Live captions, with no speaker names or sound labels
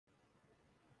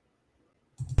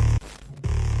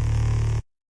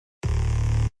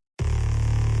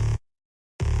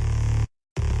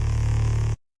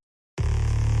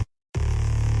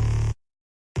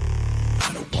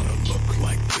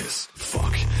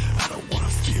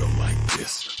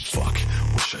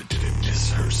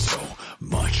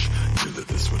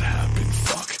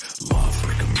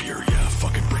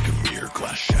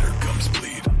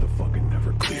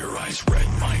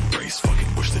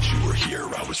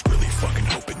was really fucking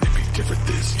hoping it'd be different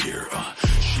this year.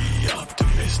 She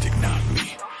optimistic, not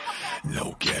me.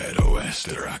 No ghetto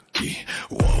Esteraki.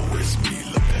 Woe is me,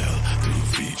 lapel through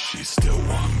feet. She still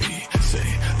want me. Say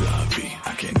la vie.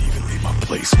 I can't even leave my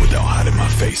place without hiding my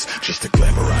face. Just a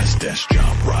glamorized desk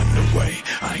job rotting away.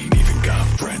 I ain't even got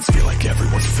friends. Feel like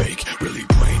everyone's fake. Really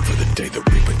praying for the day the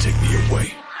Reaper take me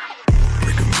away.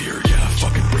 Brick a mirror, yeah,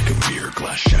 fucking brick a mirror.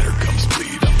 Glass shattered, gums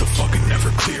bleed out the fucking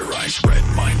never clear. Eyes red,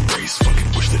 mind race.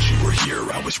 Fucking wish that you were here.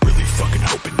 I was really fucking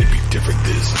hoping it'd be different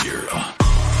this year. I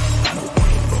don't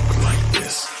wanna look like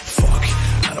this. Fuck,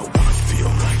 I don't wanna feel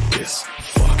like this.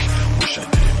 Fuck, wish I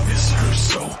didn't miss her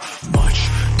so much.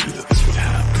 Knew that this would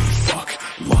happen. Fuck,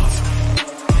 love.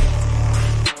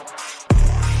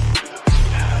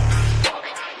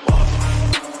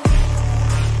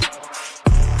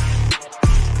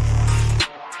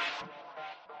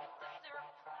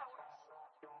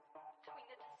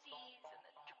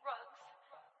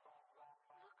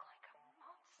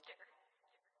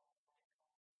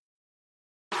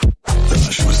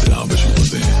 She was down, but she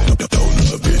wasn't. No,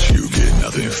 bitch, you get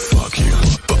nothing. Fuck you.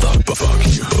 But fuck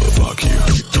you. Fuck you.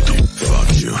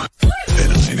 Fuck you.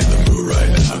 And I ain't in the mood right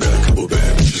now. Got a couple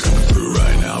bad bitches coming through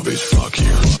right now. Bitch, fuck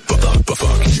you. But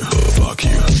fuck you. Fuck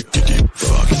you.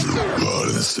 Fuck you.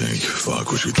 Blood in the sink. Fuck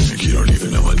what you think. You don't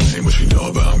even know my name. What you know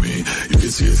about me. You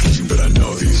can see it's leaking, but I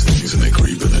know these things. And they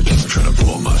creep in the dark, trying to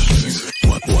pull my strings.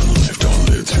 One life, don't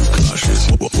live too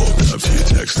cautious. Woke up to your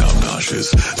text, now I'm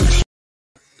nauseous.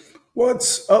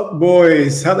 What's up,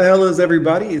 boys? How the hell is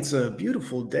everybody? It's a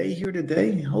beautiful day here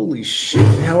today. Holy shit.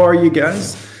 How are you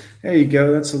guys? There you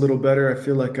go. That's a little better. I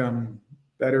feel like I'm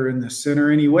better in the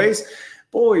center anyways.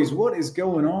 Boys, what is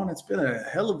going on? It's been a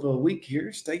hell of a week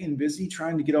here, staying busy,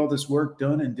 trying to get all this work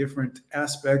done in different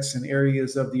aspects and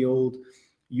areas of the old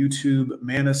YouTube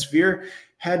manosphere.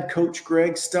 Had Coach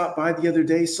Greg stop by the other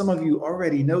day. Some of you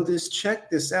already know this. Check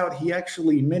this out. He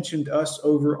actually mentioned us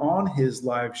over on his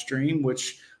live stream,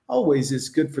 which always is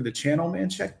good for the channel, man.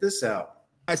 Check this out.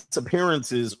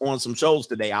 Appearances on some shows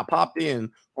today. I popped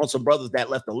in on some brothers that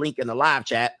left a link in the live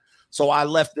chat. So I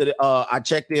left it. I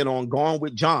checked in on Gone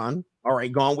with John. All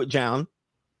right, Gone with John.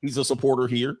 He's a supporter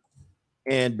here.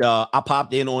 And I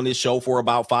popped in on this show for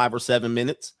about 5 or 7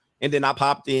 minutes. And then I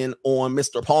popped in on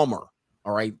Mr. Palmer.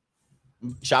 All right.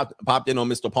 Popped in on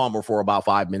Mr. Palmer for about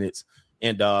 5 minutes.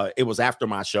 And it was after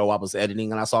my show. I was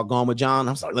editing and I saw Gone with John.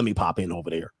 I was like, let me pop in over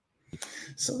there.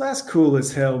 So that's cool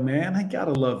as hell, man. I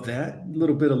gotta love that. A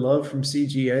little bit of love from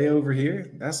CGA over here.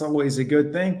 That's always a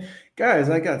good thing. Guys,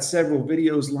 I got several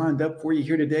videos lined up for you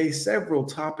here today. Several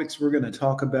topics we're going to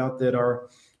talk about that are,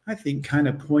 I think, kind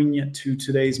of poignant to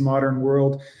today's modern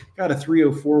world. Got a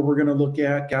 304 we're going to look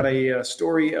at. Got a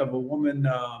story of a woman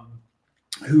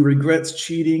who regrets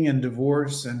cheating and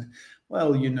divorce. And,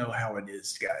 well, you know how it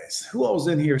is, guys. Who all's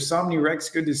in here? Somni Rex,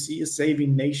 good to see you.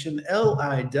 Saving Nation,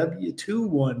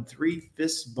 LIW213.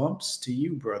 Fist bumps to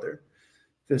you, brother.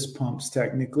 Fist pumps,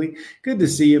 technically. Good to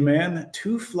see you, man.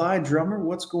 Two Fly Drummer,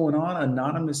 what's going on?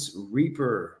 Anonymous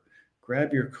Reaper.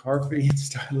 Grab your coffee and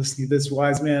start listening to this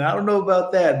wise man. I don't know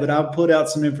about that, but I'll put out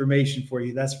some information for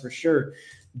you. That's for sure.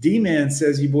 D-Man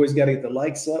says you boys got to get the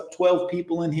likes up. 12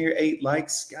 people in here, 8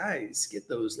 likes. Guys, get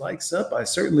those likes up. I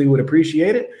certainly would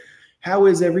appreciate it. How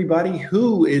is everybody?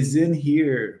 Who is in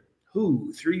here?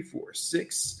 Who? 3, 4,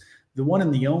 6. The one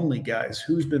and the only, guys.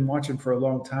 Who's been watching for a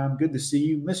long time? Good to see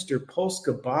you. Mr.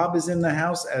 Polska Bob is in the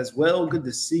house as well. Good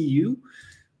to see you.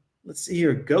 Let's see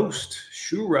here. Ghost.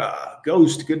 Shura.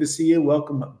 Ghost, good to see you.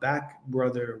 Welcome back,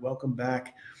 brother. Welcome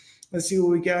back. Let's see what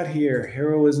we got here.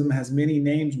 Heroism has many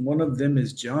names. One of them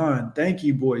is John. Thank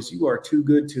you, boys. You are too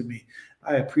good to me.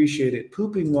 I appreciate it.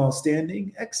 Pooping while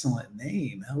standing. Excellent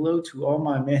name. Hello to all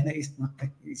my mayonnaise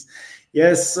monkeys.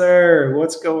 Yes, sir.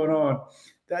 What's going on?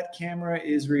 That camera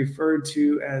is referred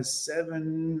to as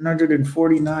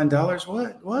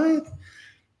 $749. What?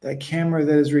 That camera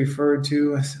that is referred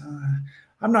to as,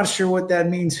 I'm not sure what that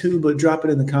means, who, but drop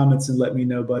it in the comments and let me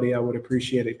know, buddy. I would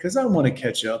appreciate it because I want to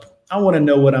catch up. I want to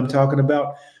know what I'm talking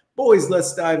about. Boys,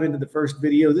 let's dive into the first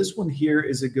video. This one here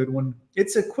is a good one.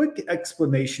 It's a quick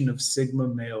explanation of Sigma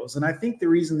males. And I think the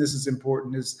reason this is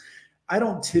important is I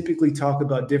don't typically talk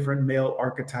about different male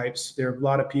archetypes. There are a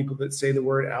lot of people that say the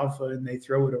word alpha and they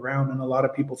throw it around, and a lot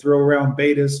of people throw around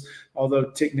betas,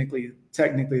 although technically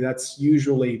that's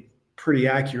usually pretty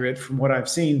accurate from what I've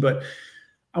seen. But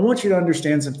I want you to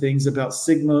understand some things about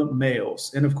Sigma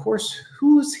males. And of course,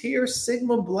 who's here?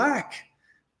 Sigma Black.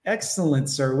 Excellent,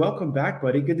 sir. Welcome back,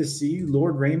 buddy. Good to see you.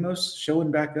 Lord Ramos showing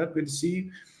back up. Good to see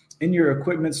you. In your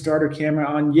equipment starter camera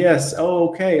on. Yes. Oh,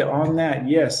 okay. On that.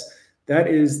 Yes. That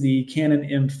is the Canon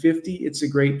M50. It's a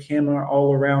great camera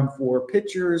all around for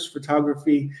pictures,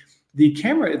 photography. The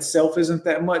camera itself isn't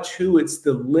that much. It's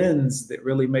the lens that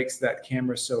really makes that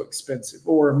camera so expensive,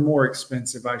 or more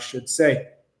expensive, I should say.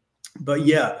 But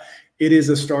yeah, it is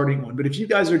a starting one. But if you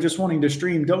guys are just wanting to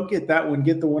stream, don't get that one.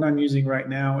 Get the one I'm using right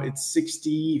now. It's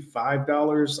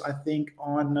 $65, I think,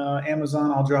 on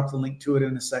Amazon. I'll drop the link to it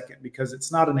in a second because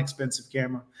it's not an expensive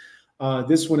camera.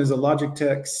 This one is a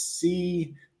Logitech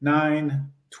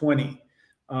C920.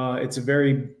 It's a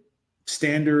very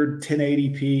standard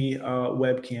 1080p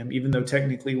webcam, even though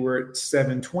technically we're at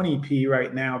 720p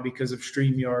right now because of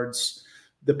StreamYard's,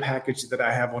 the package that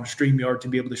I have on StreamYard to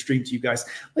be able to stream to you guys.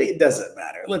 It doesn't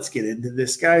matter. Let's get into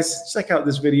this, guys. Check out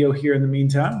this video here in the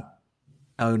meantime.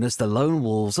 Known as the lone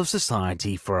wolves of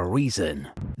society for a reason.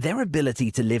 Their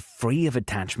ability to live free of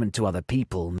attachment to other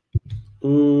people.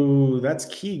 Ooh, that's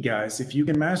key, guys. If you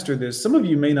can master this, some of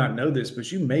you may not know this,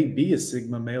 but you may be a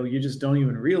Sigma male. You just don't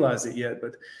even realize it yet.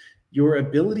 But your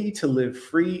ability to live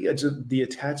free of the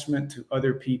attachment to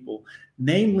other people,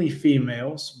 namely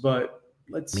females, but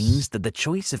means that the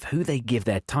choice of who they give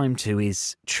their time to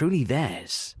is truly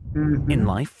theirs. In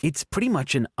life, it's pretty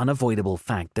much an unavoidable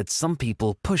fact that some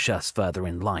people push us further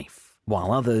in life,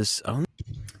 while others only...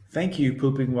 Thank you,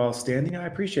 Pooping While Standing. I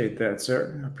appreciate that,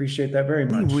 sir. I appreciate that very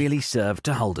much. They really serve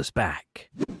to hold us back.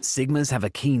 Sigmas have a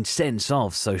keen sense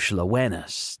of social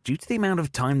awareness due to the amount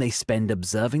of time they spend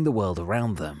observing the world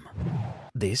around them.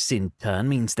 This, in turn,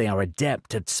 means they are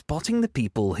adept at spotting the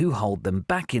people who hold them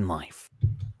back in life.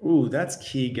 Ooh, that's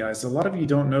key, guys. A lot of you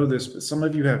don't know this, but some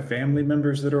of you have family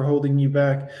members that are holding you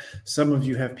back. Some of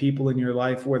you have people in your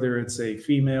life, whether it's a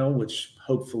female, which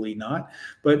hopefully not,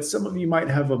 but some of you might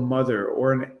have a mother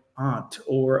or an aunt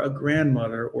or a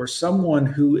grandmother or someone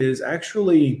who is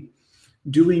actually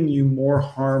doing you more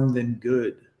harm than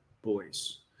good,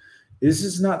 boys. This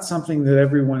is not something that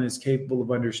everyone is capable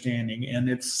of understanding, and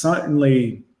it's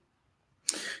certainly...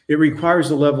 it requires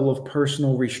a level of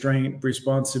personal restraint,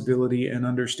 responsibility, and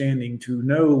understanding to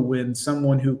know when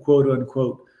someone who, quote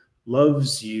unquote,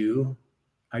 loves you,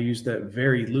 I use that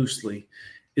very loosely,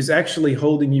 is actually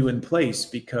holding you in place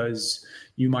because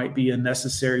you might be a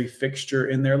necessary fixture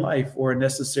in their life or a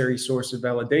necessary source of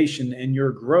validation, and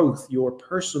your growth, your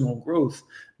personal growth,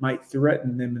 might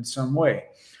threaten them in some way.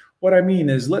 What I mean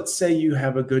is, let's say you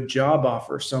have a good job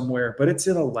offer somewhere, but it's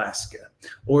in Alaska,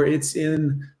 or it's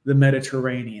in the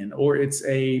Mediterranean, or it's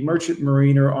a merchant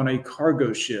mariner on a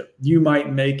cargo ship. You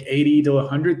might make $80,000 to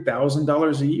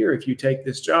 $100,000 a year if you take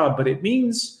this job, but it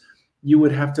means you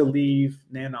would have to leave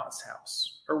Nana's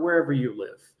house or wherever you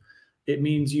live. It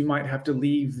means you might have to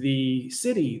leave the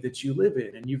city that you live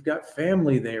in, and you've got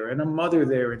family there and a mother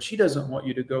there, and she doesn't want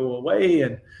you to go away.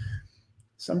 And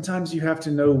sometimes you have to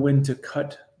know when to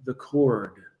cut the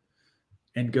cord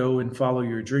and go and follow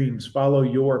your dreams, follow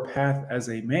your path as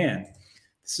a man.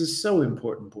 This is so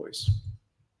important, boys.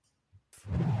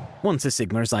 Once a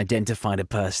Sigma has identified a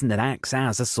person that acts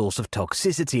as a source of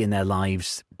toxicity in their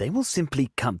lives, they will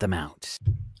simply cut them out.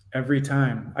 Every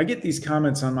time. I get these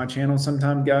comments on my channel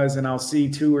sometimes, guys, and I'll see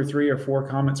 2 or 3 or 4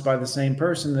 comments by the same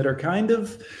person that are kind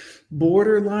of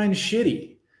borderline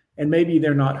shitty. And maybe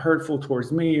they're not hurtful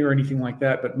towards me or anything like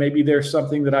that, but maybe there's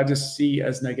something that I just see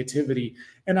as negativity,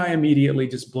 and I immediately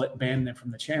just ban them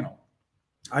from the channel.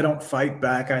 I don't fight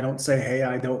back. I don't say, hey,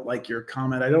 I don't like your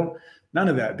comment. None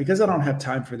of that, because I don't have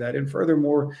time for that. And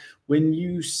furthermore, when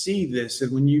you see this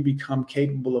and when you become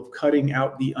capable of cutting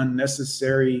out the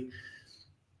unnecessary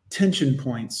tension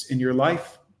points in your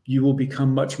life, you will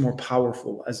become much more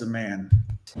powerful as a man.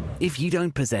 If you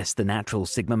don't possess the natural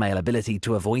Sigma male ability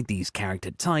to avoid these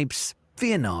character types,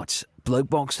 fear not,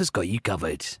 Blokebox has got you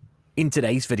covered. In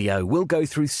today's video, we'll go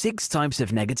through 6 types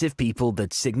of negative people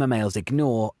that Sigma males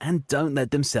ignore and don't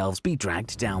let themselves be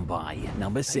dragged down by.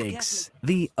 Number 6,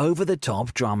 the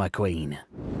over-the-top drama queen.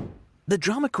 The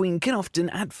drama queen can often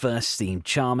at first seem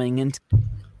charming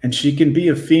and she can be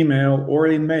a female or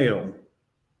a male.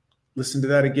 Listen to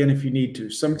that again if you need to.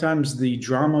 Sometimes the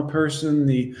drama person,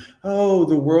 the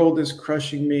world is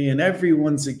crushing me and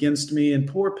everyone's against me and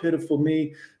poor pitiful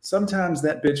me, sometimes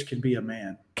that bitch can be a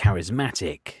man.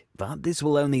 Charismatic, but this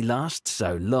will only last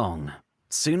so long.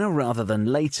 Sooner rather than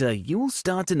later, you will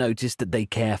start to notice that they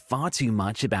care far too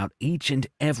much about each and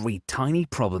every tiny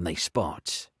problem they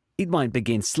spot. It might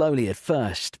begin slowly at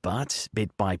first, but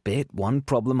bit by bit, one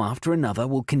problem after another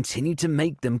will continue to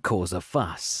make them cause a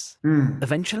fuss.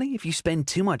 Eventually, if you spend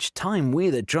too much time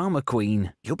with a drama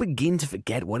queen, you'll begin to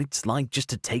forget what it's like just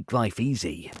to take life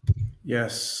easy.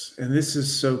 Yes, and this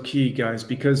is so key, guys,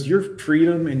 because your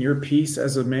freedom and your peace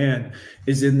as a man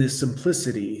is in this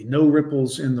simplicity, no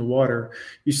ripples in the water.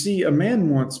 You see, a man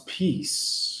wants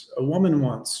peace. A woman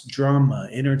wants drama,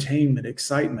 entertainment,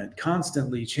 excitement,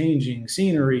 constantly changing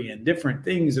scenery and different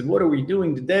things. And what are we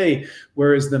doing today?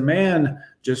 Whereas the man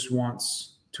just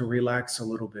wants to relax a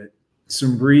little bit,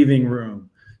 some breathing room,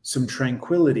 some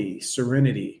tranquility,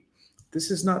 serenity.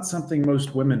 This is not something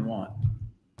most women want.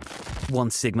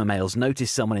 Once Sigma males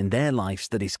notice someone in their lives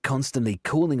that is constantly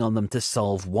calling on them to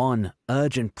solve one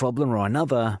urgent problem or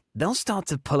another, they'll start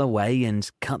to pull away and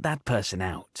cut that person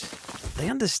out. They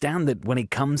understand that when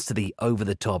it comes to the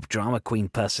over-the-top drama queen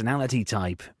personality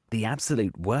type, the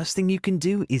absolute worst thing you can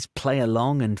do is play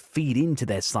along and feed into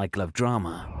their cycle of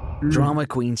drama. Drama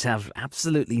queens have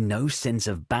absolutely no sense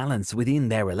of balance within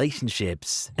their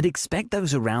relationships and expect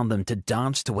those around them to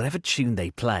dance to whatever tune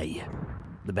they play.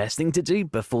 The best thing to do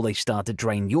before they start to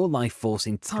drain your life force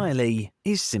entirely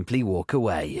is simply walk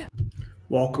away.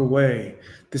 Walk away.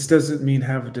 This doesn't mean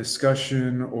have a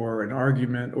discussion or an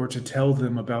argument or to tell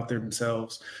them about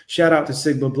themselves. Shout out to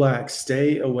Sigma Black.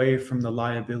 Stay away from the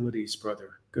liabilities,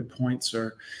 brother. Good point,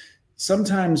 sir.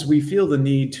 Sometimes we feel the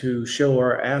need to show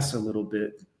our ass a little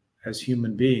bit as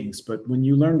human beings, but when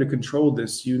you learn to control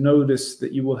this, you notice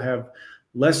that you will have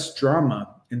less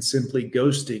drama and simply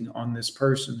ghosting on this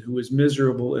person who is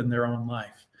miserable in their own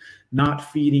life,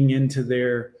 not feeding into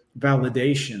their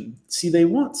validation. See, they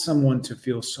want someone to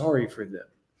feel sorry for them.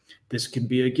 This can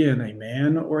be, again, a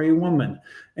man or a woman.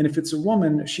 And if it's a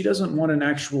woman, she doesn't want an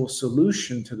actual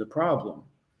solution to the problem.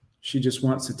 She just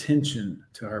wants attention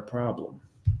to her problem.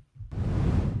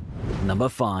 Number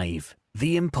 5.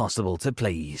 The impossible to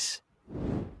please.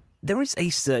 There is a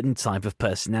certain type of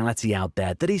personality out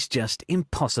there that is just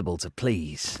impossible to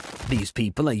please. These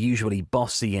people are usually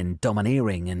bossy and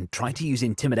domineering and try to use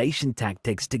intimidation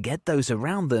tactics to get those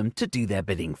around them to do their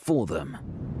bidding for them.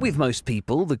 With most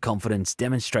people, the confidence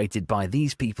demonstrated by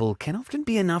these people can often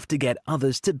be enough to get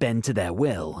others to bend to their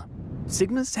will.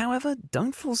 Sigmas, however,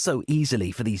 don't fall so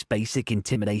easily for these basic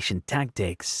intimidation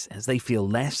tactics, as they feel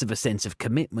less of a sense of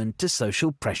commitment to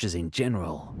social pressures in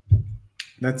general.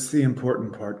 That's the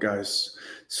important part, guys.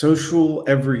 Social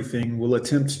everything will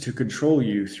attempt to control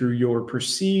you through your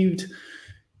perceived,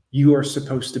 you are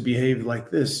supposed to behave like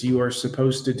this. You are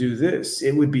supposed to do this.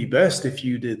 It would be best if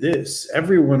you did this.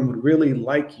 Everyone would really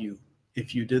like you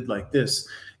if you did like this.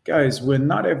 Guys, when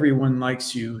not everyone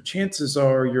likes you, chances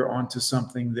are you're onto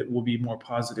something that will be more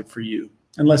positive for you,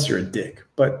 unless you're a dick.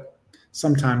 But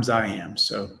sometimes I am,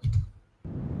 so...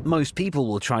 Most people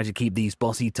will try to keep these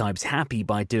bossy types happy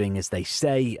by doing as they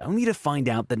say, only to find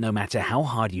out that no matter how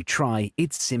hard you try,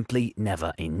 it's simply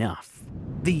never enough.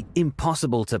 The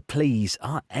impossible to please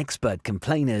are expert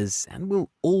complainers and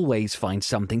will always find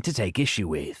something to take issue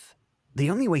with. The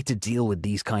only way to deal with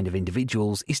these kind of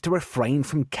individuals is to refrain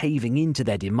from caving into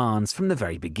their demands from the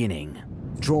very beginning.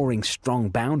 Drawing strong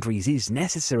boundaries is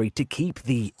necessary to keep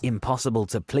the impossible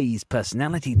to please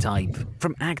personality type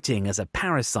from acting as a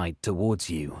parasite towards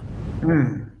you.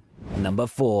 Number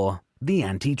 4. The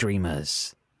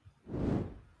anti-dreamers.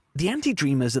 The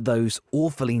anti-dreamers are those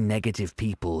awfully negative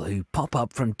people who pop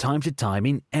up from time to time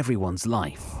in everyone's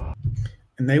life.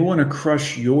 And they want to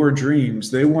crush your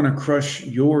dreams. They want to crush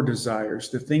your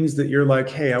desires, the things that you're like,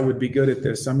 hey, I would be good at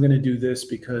this. I'm going to do this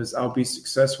because I'll be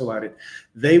successful at it.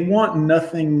 They want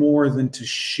nothing more than to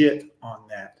shit on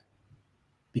that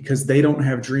because they don't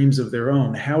have dreams of their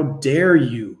own. How dare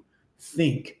you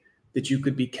think that you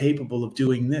could be capable of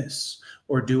doing this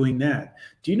or doing that?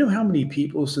 Do you know how many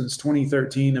people since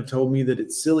 2013 have told me that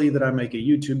it's silly that I make a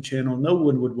YouTube channel? No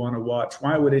one would want to watch.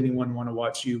 Why would anyone want to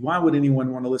watch you? Why would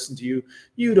anyone want to listen to you?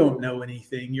 You don't know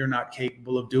anything. You're not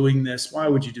capable of doing this. Why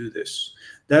would you do this?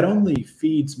 That only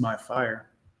feeds my fire.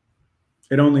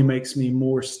 It only makes me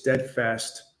more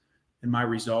steadfast in my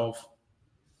resolve.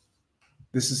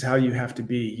 This is how you have to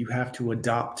be. You have to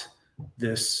adopt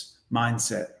this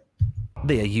mindset.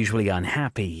 They are usually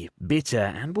unhappy, bitter,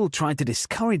 and will try to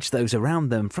discourage those around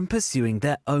them from pursuing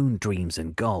their own dreams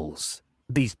and goals.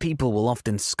 These people will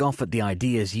often scoff at the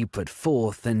ideas you put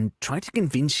forth and try to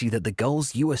convince you that the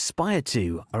goals you aspire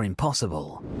to are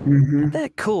impossible. At their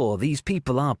core, these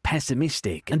people are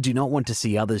pessimistic and do not want to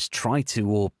see others try to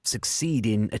or succeed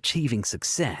in achieving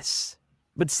success.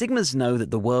 But Sigmas know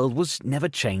that the world was never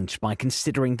changed by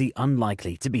considering the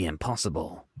unlikely to be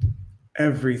impossible.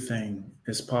 Everything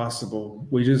is possible.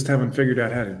 We just haven't figured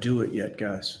out how to do it yet,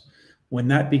 guys. When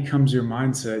that becomes your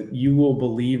mindset, you will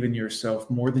believe in yourself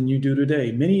more than you do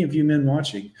today. Many of you men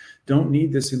watching don't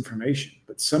need this information,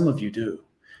 but some of you do.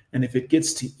 And if it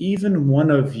gets to even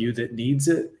one of you that needs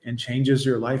it and changes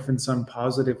your life in some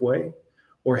positive way,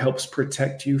 or helps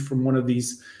protect you from one of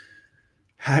these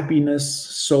happiness,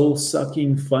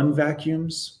 soul-sucking fun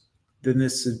vacuums, then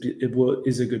this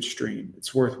is a good stream.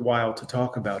 It's worthwhile to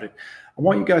talk about it. I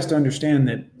want you guys to understand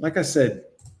that, like I said,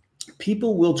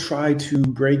 people will try to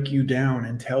break you down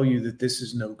and tell you that this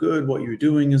is no good, what you're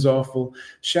doing is awful.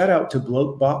 Shout out to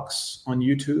Blokebox on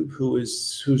YouTube,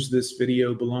 whose this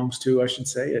video belongs to, I should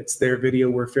say. It's their video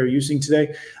we're fair using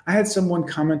today. I had someone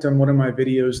comment on one of my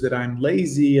videos that I'm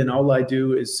lazy and all I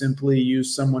do is simply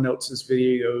use someone else's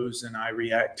videos and I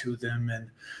react to them. And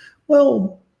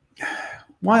well,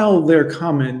 while their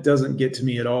comment doesn't get to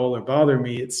me at all or bother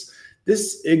me, it's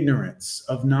this ignorance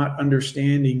of not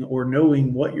understanding or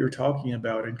knowing what you're talking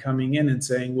about and coming in and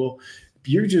saying, well,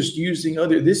 you're just using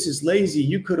this is lazy.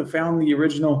 You could have found the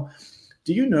original.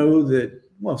 Do you know that,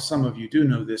 well, some of you do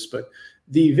know this, but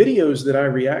the videos that I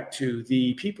react to,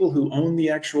 the people who own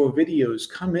the actual videos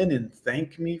come in and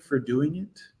thank me for doing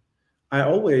it. I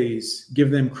always give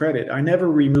them credit. I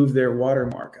never remove their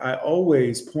watermark. I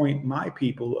always point my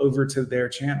people over to their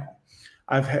channel.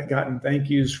 I've gotten thank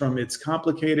yous from It's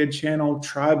Complicated channel,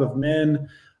 Tribe of Men,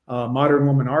 Modern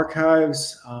Woman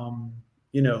Archives.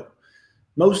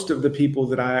 Most of the people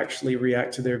that I actually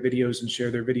react to their videos and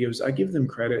share their videos, I give them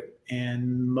credit,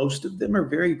 and most of them are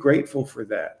very grateful for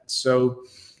that. So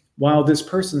while this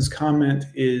person's comment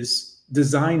is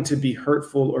designed to be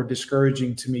hurtful or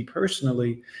discouraging to me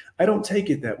personally, I don't take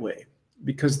it that way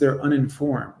because they're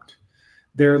uninformed.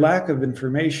 Their lack of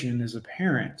information is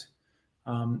apparent.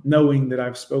 Knowing that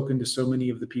I've spoken to so many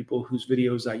of the people whose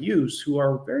videos I use who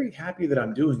are very happy that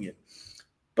I'm doing it.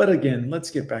 But again, let's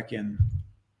get back in.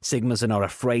 Sigmas are not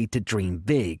afraid to dream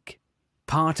big.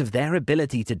 Part of their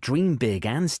ability to dream big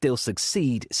and still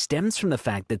succeed stems from the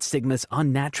fact that Sigmas are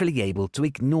naturally able to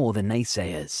ignore the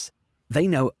naysayers. They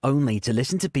know only to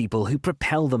listen to people who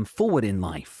propel them forward in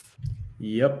life.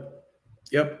 Yep.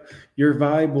 Your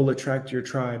vibe will attract your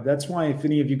tribe. That's why if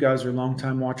any of you guys are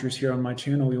longtime watchers here on my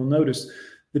channel, you'll notice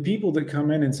the people that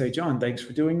come in and say, John, thanks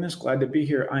for doing this. Glad to be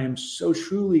here. I am so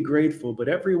truly grateful. But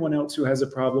everyone else who has a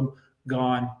problem,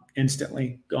 gone,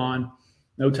 instantly gone.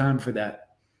 No time for that.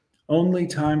 Only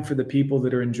time for the people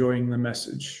that are enjoying the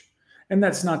message. And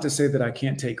that's not to say that I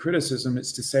can't take criticism.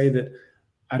 It's to say that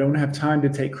I don't have time to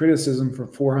take criticism from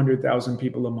 400,000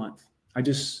 people a month.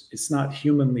 It's not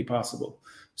humanly possible.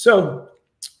 So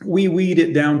we weed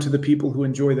it down to the people who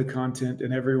enjoy the content,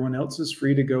 and everyone else is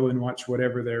free to go and watch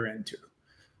whatever they're into.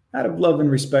 Out of love and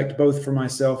respect, both for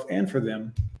myself and for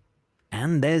them.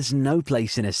 And there's no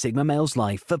place in a Sigma male's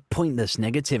life for pointless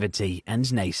negativity and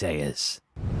naysayers.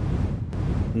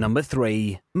 Number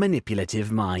 3,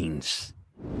 manipulative minds.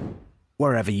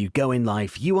 Wherever you go in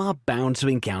life, you are bound to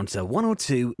encounter one or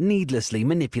two needlessly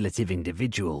manipulative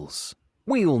individuals.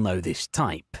 We all know this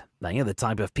type. They are the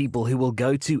type of people who will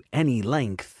go to any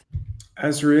length.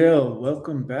 Azrael,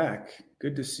 welcome back.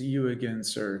 Good to see you again,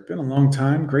 sir. Been a long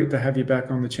time. Great to have you back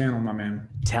on the channel, my man.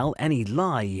 Tell any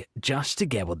lie just to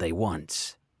get what they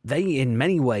want. They, in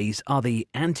many ways, are the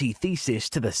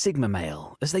antithesis to the Sigma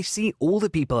male, as they see all the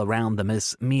people around them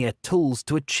as mere tools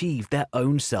to achieve their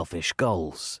own selfish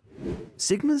goals.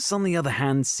 Sigmas, on the other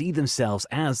hand, see themselves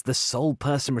as the sole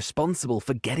person responsible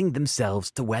for getting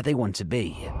themselves to where they want to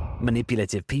be.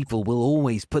 Manipulative people will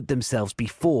always put themselves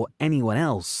before anyone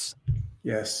else.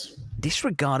 Yes.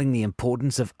 Disregarding the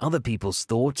importance of other people's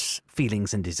thoughts,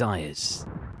 feelings, and desires.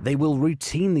 They will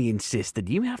routinely insist that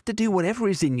you have to do whatever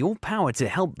is in your power to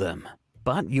help them.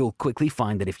 But you'll quickly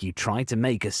find that if you try to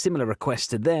make a similar request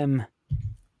to them,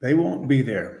 they won't be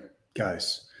there,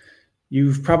 guys.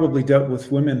 You've probably dealt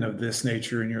with women of this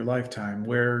nature in your lifetime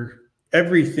where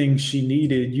everything she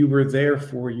needed, you were there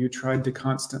for. You tried to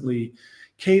constantly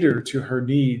cater to her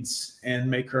needs and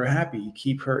make her happy,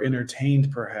 keep her entertained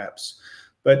perhaps.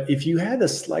 But if you had the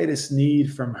slightest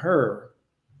need from her,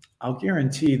 I'll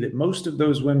guarantee that most of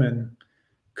those women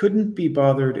couldn't be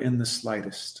bothered in the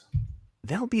slightest.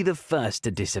 They'll be the first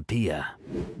to disappear.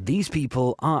 These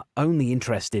people are only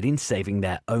interested in saving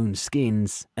their own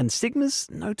skins, and Sigmas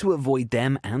know to avoid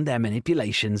them and their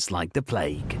manipulations like the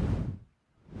plague.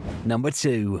 Number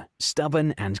 2,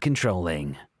 stubborn and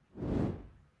controlling.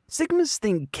 Sigmas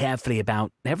think carefully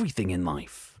about everything in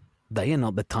life. They are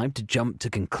not the type to jump to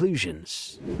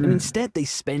conclusions, and instead they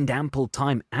spend ample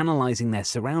time analyzing their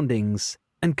surroundings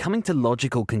and coming to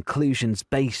logical conclusions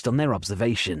based on their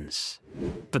observations.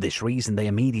 For this reason, they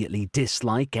immediately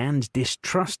dislike and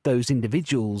distrust those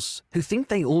individuals who think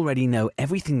they already know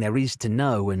everything there is to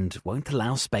know and won't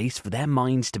allow space for their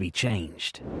minds to be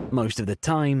changed. Most of the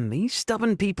time, these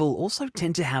stubborn people also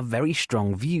tend to have very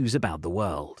strong views about the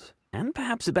world, and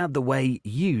perhaps about the way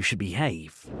you should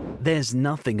behave. There's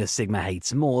nothing a Sigma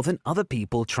hates more than other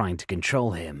people trying to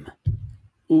control him.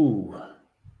 Ooh.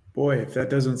 Boy, if that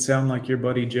doesn't sound like your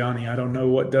buddy Johnny, I don't know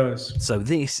what does. So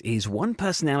this is one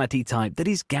personality type that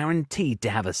is guaranteed to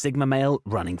have a Sigma male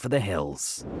running for the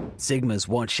hills. Sigmas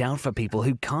watch out for people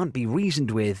who can't be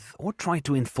reasoned with or try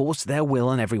to enforce their will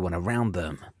on everyone around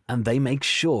them, and they make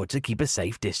sure to keep a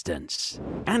safe distance.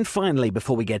 And finally,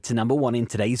 before we get to number 1 in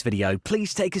today's video,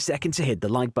 please take a second to hit the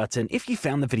like button if you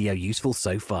found the video useful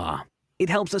so far. It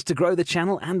helps us to grow the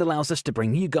channel and allows us to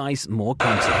bring you guys more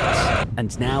content.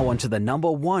 And now onto the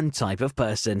number 1 type of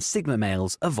person Sigma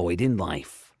males avoid in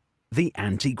life: the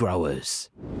anti-growers.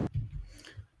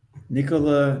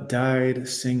 Nicola died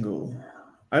single.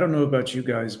 I don't know about you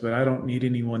guys, but I don't need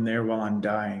anyone there while I'm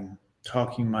dying,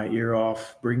 talking my ear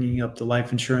off, bringing up the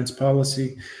life insurance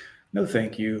policy. No,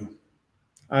 thank you.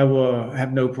 I will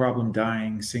have no problem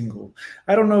dying single.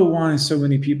 I don't know why so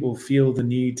many people feel the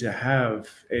need to have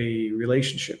a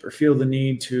relationship or feel the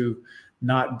need to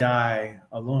not die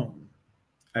alone,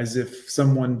 as if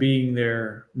someone being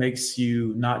there makes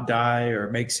you not die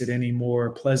or makes it any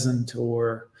more pleasant.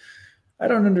 Or I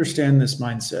don't understand this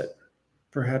mindset.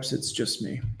 Perhaps it's just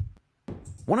me.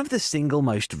 One of the single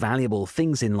most valuable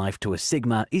things in life to a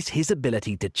Sigma is his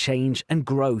ability to change and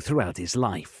grow throughout his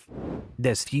life.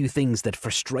 There's few things that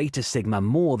frustrate a Sigma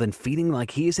more than feeling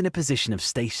like he is in a position of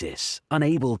stasis,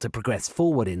 unable to progress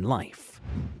forward in life.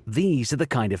 These are the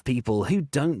kind of people who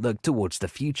don't look towards the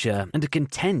future and are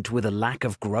content with a lack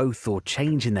of growth or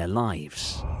change in their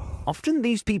lives. Often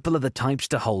these people are the types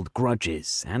to hold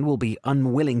grudges and will be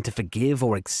unwilling to forgive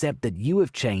or accept that you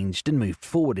have changed and moved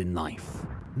forward in life.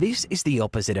 This is the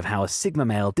opposite of how a Sigma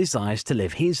male desires to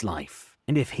live his life,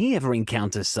 and if he ever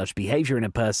encounters such behavior in a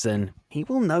person, he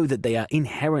will know that they are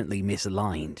inherently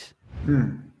misaligned.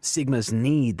 Sigmas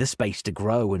need the space to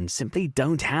grow and simply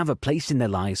don't have a place in their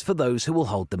lives for those who will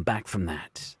hold them back from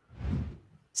that.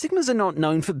 Sigmas are not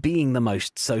known for being the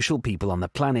most social people on the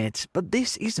planet, but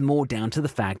this is more down to the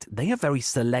fact they are very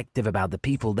selective about the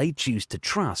people they choose to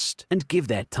trust and give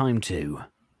their time to.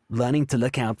 Learning to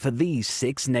look out for these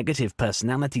 6 negative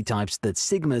personality types that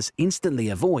Sigmas instantly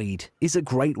avoid is a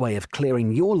great way of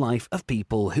clearing your life of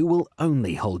people who will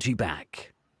only hold you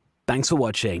back. Thanks for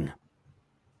watching.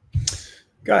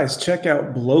 Guys, check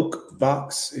out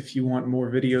Blokebox if you want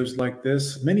more videos like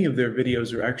this. Many of their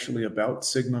videos are actually about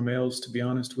Sigma males, to be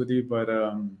honest with you, but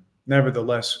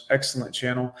nevertheless, excellent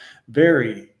channel.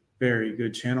 Very, very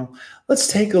good channel. Let's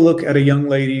take a look at a young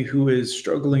lady who is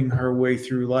struggling her way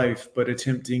through life, but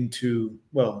attempting to,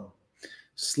 well,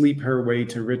 sleep her way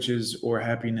to riches or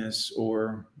happiness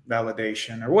or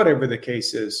validation or whatever the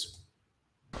case is.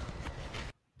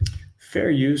 Fair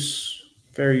use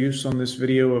on this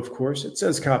video, of course. It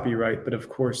says copyright, but of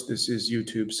course this is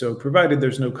YouTube. So provided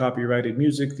there's no copyrighted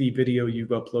music, the video you've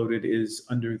uploaded is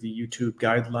under the YouTube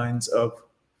guidelines of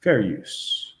fair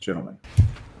use, gentlemen.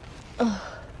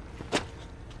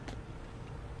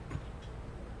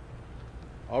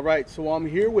 All right, so I'm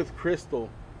here with Crystal.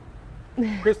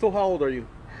 Crystal, how old are you?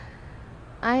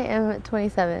 I am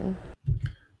 27.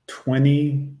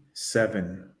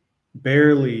 27.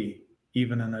 Barely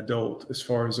even an adult as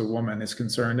far as a woman is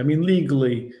concerned. I mean,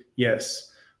 legally,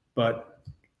 yes, but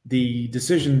the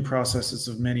decision processes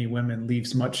of many women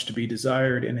leaves much to be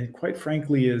desired, and it quite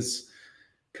frankly is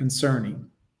concerning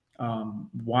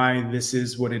why this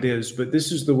is what it is. But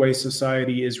this is the way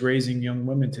society is raising young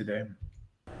women today.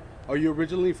 Are you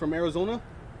originally from Arizona?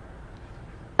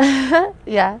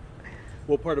 Yeah.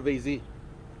 What part of AZ?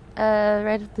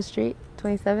 Right up the street,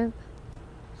 27th.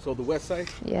 So the west side?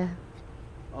 Yeah.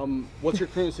 What's your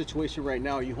current situation right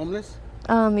now? Are you homeless?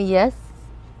 Yes.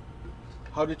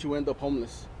 How did you end up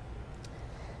homeless?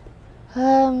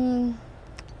 I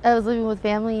was living with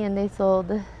family and they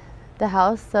sold the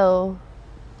house, so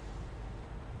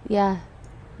yeah,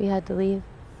 we had to leave.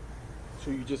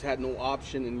 So you just had no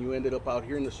option and you ended up out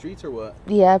here in the streets, or what?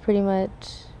 Yeah, pretty much.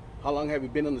 How long have you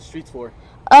been on the streets for?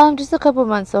 Just a couple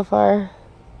months so far.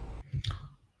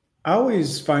 I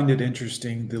always find it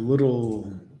interesting, the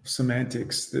little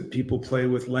semantics that people play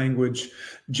with language.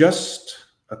 Just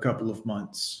a couple of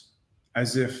months,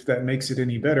 as if that makes it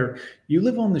any better. You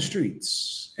live on the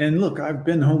streets. And look, I've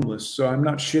been homeless, so I'm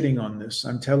not shitting on this.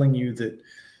 I'm telling you that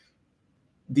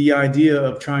the idea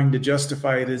of trying to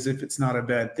justify it as if it's not a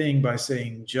bad thing by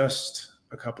saying just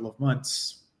a couple of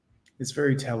months is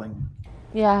very telling.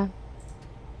 Yeah.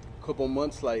 Couple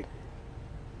months, like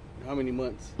how many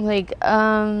months? Like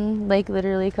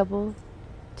literally a couple,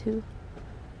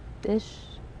 2-ish.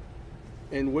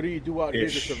 And what do you do out here to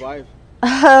Ish. survive?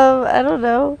 I don't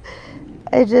know.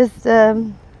 I just,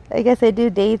 I guess I do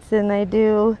dates and I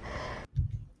do.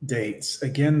 Dates.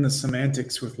 Again, the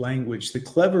semantics with language. The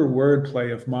clever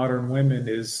wordplay of modern women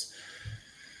is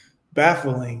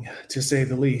baffling, to say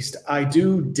the least. I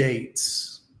do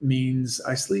dates means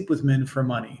I sleep with men for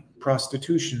money.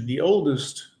 Prostitution, the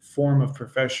oldest form of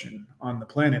profession on the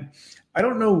planet. I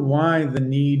don't know why the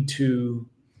need to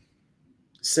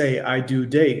say I do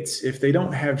dates if they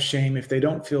don't have shame, if they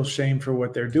don't feel shame for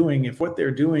what they're doing, if what they're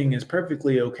doing is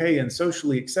perfectly okay and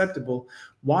socially acceptable,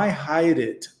 why hide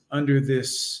it under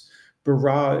this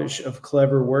barrage of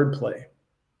clever wordplay? It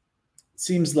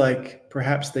seems like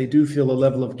perhaps they do feel a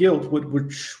level of guilt,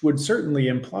 which would certainly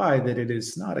imply that it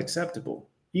is not acceptable,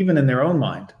 even in their own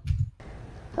mind.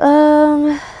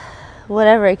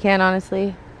 Whatever I can,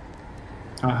 honestly.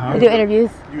 I do interviews.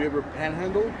 Do you ever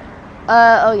panhandle?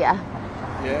 Oh yeah.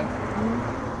 Yeah.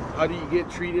 How do you get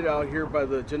treated out here by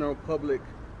the general public?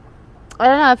 I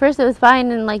don't know. At first it was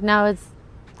fine, and like now it's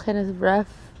kind of rough.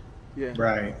 Yeah.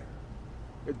 Right.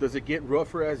 Does it get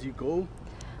rougher as you go?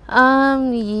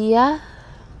 Yeah.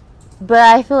 But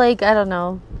I feel like, I don't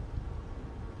know.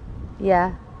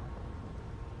 Yeah.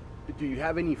 Do you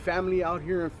have any family out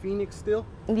here in Phoenix still?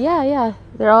 Yeah.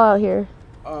 They're all out here.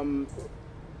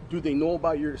 Do they know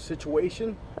about your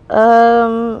situation?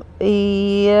 Yeah, I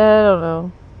don't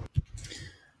know.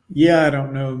 Yeah, I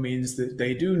don't know means that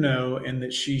they do know, and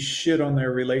that she shit on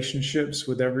their relationships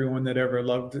with everyone that ever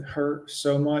loved her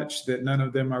so much that none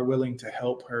of them are willing to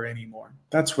help her anymore.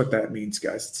 That's what that means,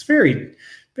 guys. It's very,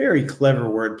 very clever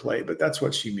wordplay, but that's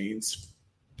what she means.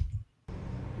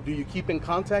 Do you keep in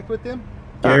contact with them?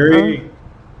 Gary?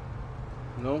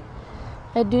 No?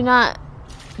 I do not.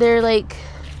 They're like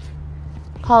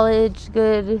college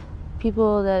good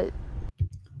people that.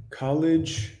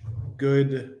 College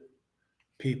good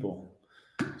people.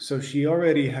 So she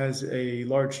already has a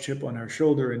large chip on her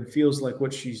shoulder and feels like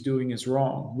what she's doing is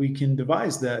wrong. We can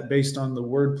devise that based on the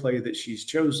wordplay that she's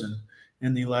chosen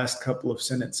in the last couple of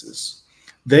sentences.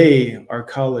 They are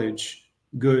college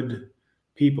good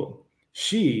people.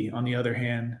 She, on the other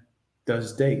hand,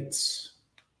 does dates.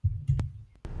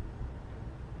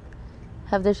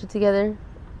 Have their shit together,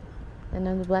 and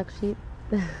I'm the black sheep.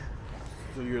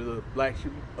 So you're the black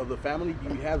sheep of the family?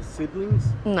 Do you have siblings?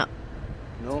 No.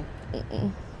 No?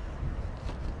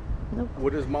 Nope.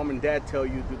 What does mom and dad tell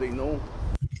you? Do they know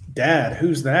Dad,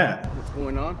 who's that? what's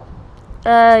going on?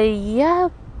 Yeah.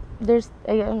 There's,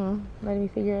 I don't know. Letting me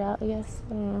figure it out, I guess.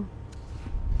 I don't know.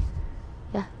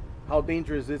 Yeah. How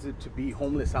dangerous is it to be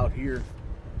homeless out here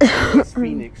in West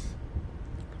Phoenix?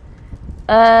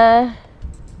 To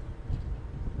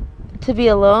be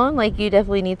alone, like, you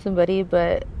definitely need somebody,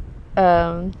 but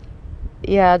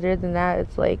yeah, other than that,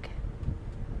 it's like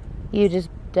you just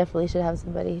definitely should have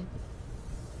somebody.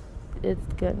 It's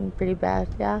getting pretty bad,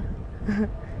 yeah.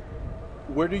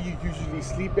 Where do you usually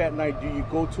sleep at night? Do you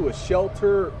go to a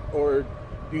shelter or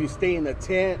do you stay in a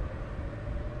tent?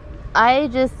 I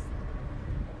just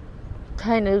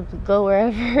kind of go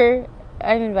wherever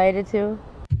I'm invited to.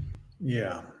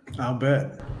 Yeah, I'll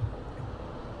bet.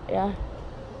 Yeah.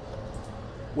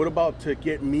 What about to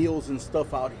get meals and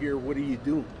stuff out here? What do you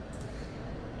do?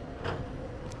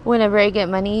 Whenever I get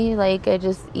money, like, I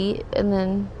just eat and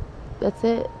then that's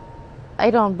it. I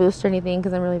don't boost or anything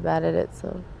because I'm really bad at it,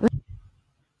 so.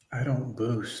 I don't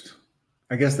boost.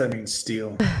 I guess that means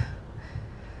steal.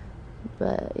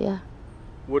 But yeah.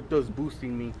 What does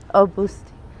boosting mean? Oh,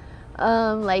 boosting.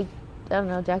 Like, I don't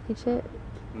know, jacking shit.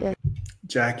 Yeah.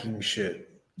 Jacking shit.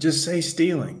 Just say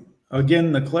stealing.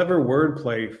 Again, the clever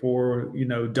wordplay for,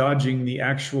 dodging the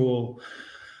actual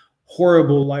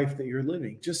horrible life that you're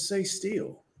living. Just say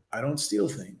steal. I don't steal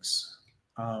things.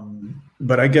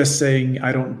 But I guess saying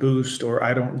I don't boost or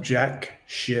I don't jack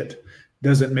shit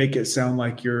doesn't make it sound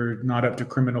like you're not up to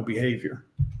criminal behavior.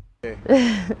 Okay.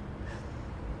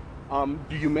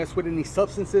 Do you mess with any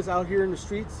substances out here in the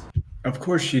streets? Of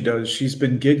course she does. She's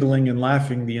been giggling and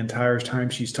laughing the entire time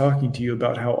she's talking to you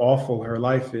about how awful her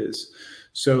life is.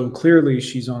 So clearly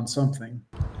she's on something.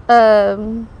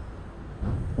 No.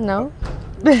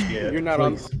 Yeah, You're not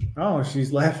please. Oh,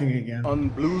 she's laughing again. on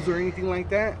blues or anything like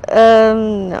that?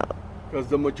 No. Because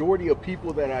the majority of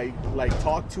people that I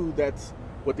talk to, that's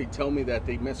what they tell me, that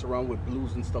they mess around with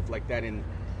blues and stuff like that. And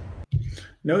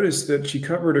Notice that she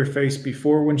covered her face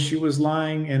before when she was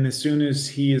lying, and as soon as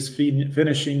he is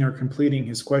finishing or completing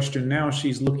his question, now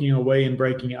she's looking away and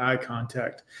breaking eye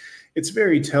contact. It's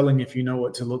very telling if you know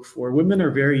what to look for. Women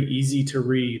are very easy to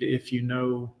read if you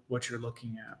know what you're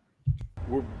looking at.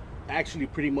 We're actually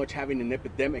pretty much having an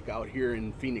epidemic out here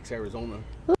in Phoenix, Arizona.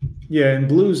 Yeah, and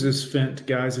blues is Fent,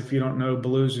 guys. If you don't know,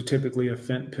 blues are typically a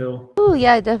Fent pill. Oh,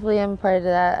 yeah, I definitely am part of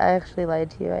that. I actually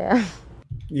lied to you. I am.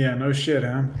 Yeah, no shit,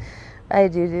 huh? I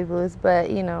do blues,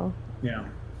 but, you know, Yeah.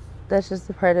 that's just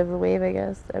a part of the wave, I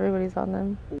guess. Everybody's on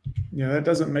them. Yeah, that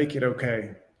doesn't make it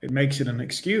okay. It makes it an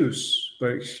excuse,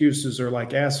 but excuses are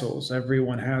like assholes.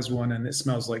 Everyone has one, and it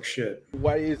smells like shit.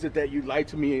 Why is it that you lied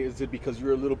to me? Is it because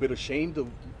you're a little bit ashamed of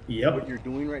what you're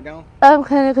doing right now?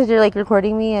 Kind of because you're like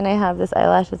recording me and I have this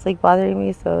eyelash that's like bothering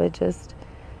me, so it just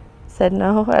said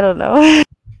no. I don't know.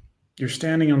 You're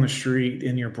standing on the street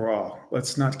in your bra.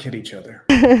 Let's not kid each other.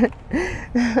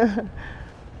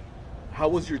 How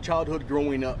was your childhood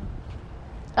growing up?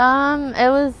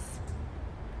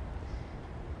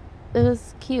 It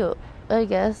was cute, I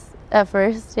guess. At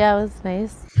first, yeah, it was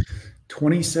nice.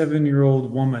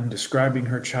 27-year-old woman describing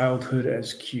her childhood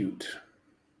as cute.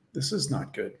 This is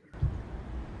not good.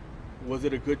 Was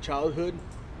it a good childhood?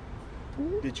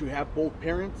 Did you have both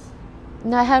parents?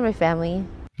 No, I had my family.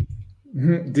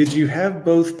 Did you have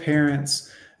both parents?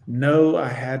 No, I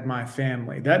had my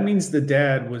family. That means the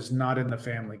dad was not in the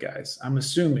family, guys. I'm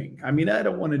assuming. I mean, I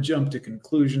don't want to jump to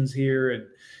conclusions here, and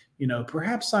you know,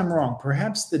 perhaps I'm wrong.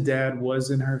 Perhaps the dad was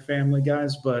in her family,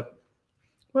 guys, but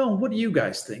well, what do you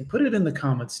guys think? Put it in the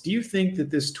comments. Do you think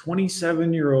that this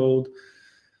 27-year-old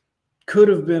could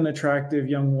have been attractive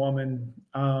young woman,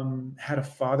 had a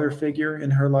father figure in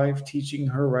her life, teaching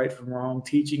her right from wrong,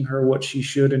 teaching her what she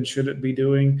should and shouldn't be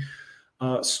doing,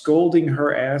 scolding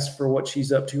her ass for what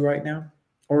she's up to right now?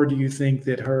 Or do you think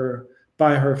that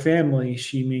by her family,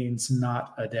 she means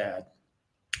not a dad?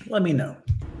 Let me know.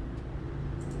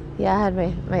 Yeah, I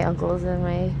had my uncles and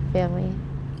my family.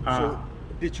 So,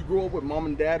 did you grow up with mom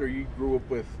and dad, or you grew up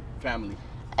with family?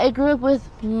 I grew up with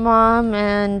mom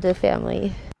and a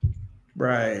family.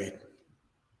 Right.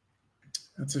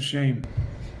 That's a shame.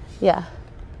 Yeah.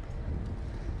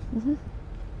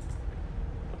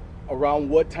 Around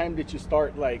what time did you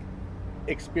start like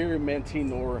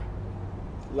experimenting or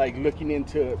like looking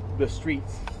into the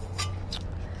streets?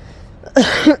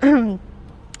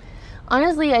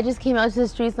 Honestly, I just came out to the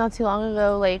streets not too long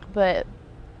ago, but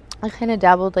I kind of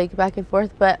dabbled back and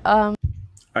forth, but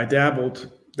I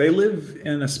dabbled. They live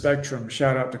in a spectrum.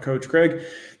 Shout out to Coach Craig.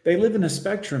 They live in a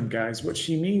spectrum, guys. What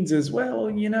she means is, well,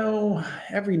 you know,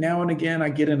 every now and again I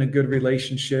get in a good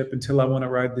relationship until I want to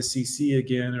ride the CC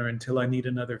again, or until I need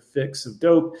another fix of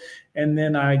dope, and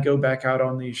then I go back out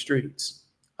on these streets.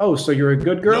 Oh, so you're a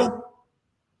good girl?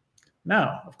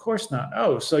 No, of course not.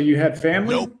 Oh, so you had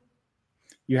family? Nope.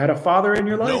 You had a father in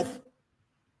your life?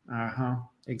 Uh-huh,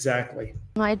 exactly.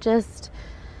 I just,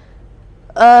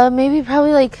 maybe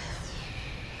probably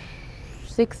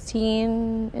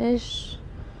 16-ish.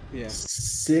 Yeah.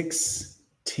 16-ish,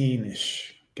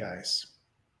 guys.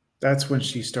 That's when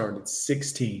she started,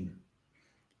 16.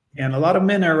 And a lot of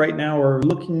men right now are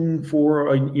looking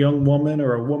for a young woman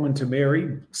or a woman to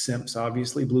marry, simps,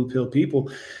 obviously, blue pill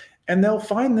people, and they'll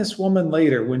find this woman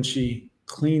later when she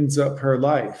cleans up her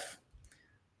life.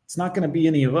 It's not going to be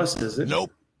any of us, is it?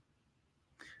 Nope.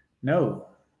 No,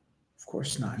 of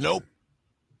course not. Nope.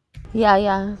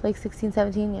 Yeah, 16,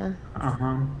 17, yeah.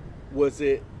 Uh-huh.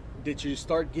 Did you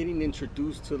start getting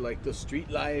introduced to the street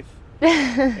life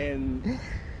and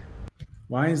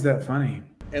Why is that funny?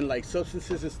 and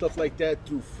substances and stuff like that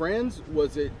through friends?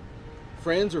 Was it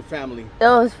friends or family? It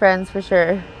was friends, for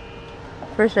sure.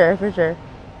 For sure.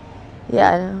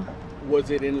 Yeah, I know. Was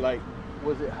it in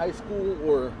was it high school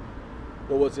or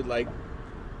was it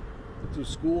through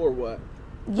school or what?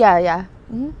 Yeah.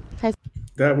 High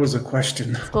That was a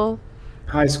question. school,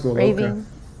 High school, raving, okay.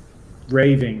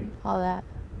 Raving, all that.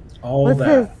 all What's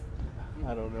that. this?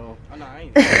 I don't know. Oh, no, I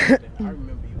ain't I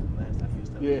remember you from last time you was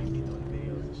telling Yeah. me you be doing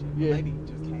videos and shit. Yeah. The lady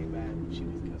just came back. She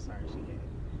was concerned she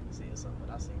had said something,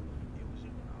 but I seen it was you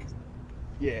and I was like,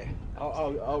 Yeah.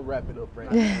 I'll wrap it up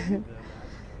right now.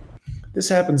 This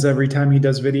happens every time he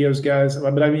does videos, guys.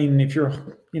 But I mean, if you're,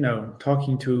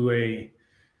 talking to a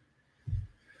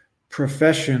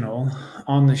professional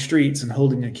on the streets and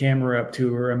holding a camera up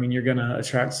to her, I mean, you're going to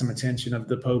attract some attention of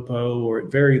the popo, or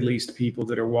at very least people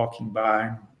that are walking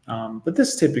by. But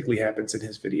this typically happens in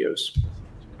his videos.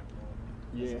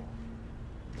 Yeah.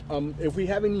 If we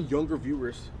have any younger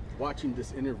viewers watching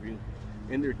this interview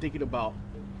and they're thinking about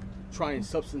trying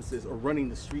substances or running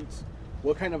the streets,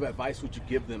 what kind of advice would you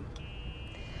give them?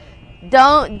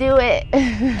 Don't do it.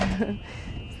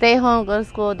 Stay home, go to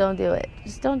school, don't do it.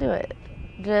 Just don't do it.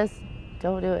 Just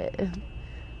don't do it.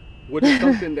 What is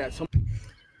something that some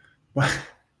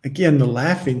Again, the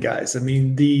laughing, guys. I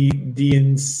mean, the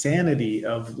insanity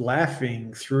of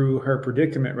laughing through her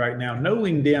predicament right now,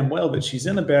 knowing damn well that she's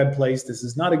in a bad place. This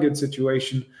is not a good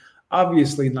situation.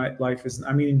 Obviously, nightlife is.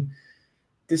 I mean,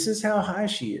 this is how high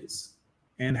she is,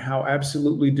 and how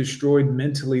absolutely destroyed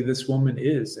mentally this woman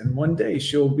is. And one day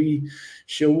she'll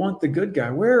want the good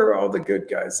guy. Where are all the good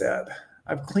guys at?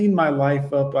 I've cleaned my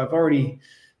life up. I've already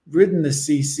ridden the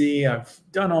CC. I've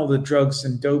done all the drugs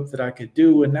and dope that I could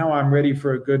do, and now I'm ready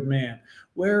for a good man.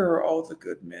 Where are all the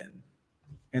good men?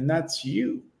 And that's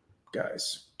you,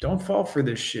 guys. Don't fall for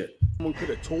this shit. Someone could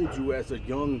have told you as a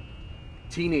young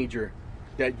teenager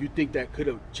that you think that could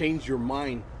have changed your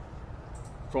mind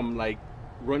from like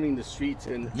running the streets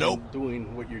and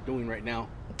doing what you're doing right now?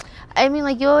 I mean,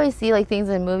 like, you always see like things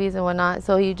in movies and whatnot,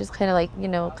 so you just kind of like, you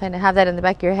know, kind of have that in the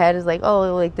back of your head, is like,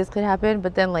 oh, like this could happen.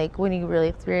 But then like when you really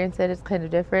experience it, it's kind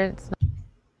of different.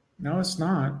 No, it's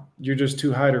not. You're just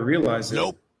too high to realize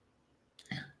it.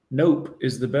 Nope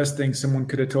is the best thing someone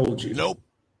could have told you.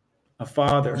 A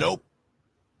father.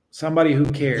 Somebody who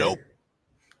cared.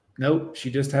 Nope. She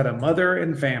just had a mother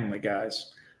and family,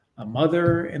 guys. A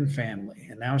mother and family.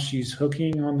 And now she's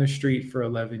hooking on the street for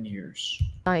 11 years.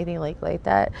 Not anything like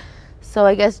that. So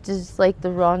I guess just like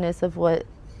the rawness of what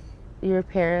your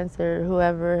parents or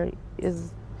whoever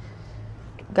is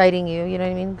guiding you, you know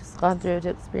what I mean? Just gone through to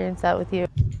experience that with you.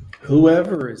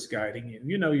 Whoever is guiding you,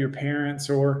 you know, your parents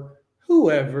or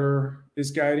whoever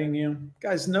is guiding you.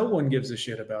 Guys, no one gives a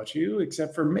shit about you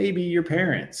except for maybe your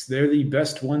parents. They're the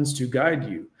best ones to guide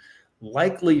you.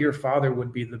 Likely your father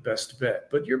would be the best bet,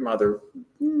 but your mother,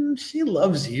 she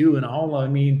loves you and all. I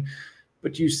mean,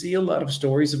 but you see a lot of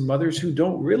stories of mothers who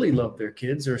don't really love their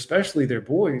kids, or especially their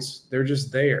boys. They're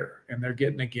just there and they're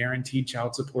getting a guaranteed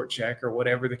child support check or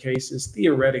whatever the case is,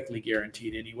 theoretically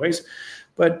guaranteed anyways.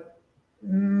 But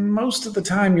most of the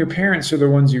time, your parents are the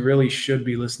ones you really should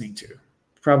be listening to.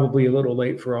 Probably a little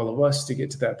late for all of us to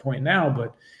get to that point now,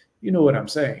 but you know what I'm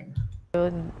saying.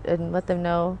 And let them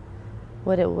know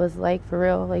what it was like for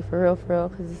real,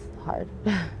 because it's hard.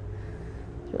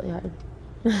 It's really hard.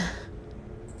 Yeah.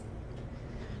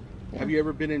 Have you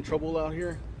ever been in trouble out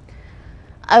here?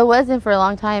 I wasn't for a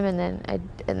long time, and then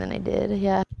I did,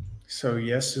 yeah. So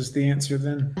yes is the answer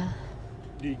then?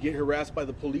 Do you get harassed by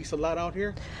the police a lot out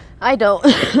here? I don't.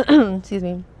 Excuse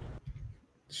me.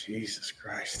 Jesus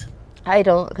Christ. I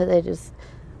don't, because I just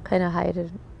kind of hide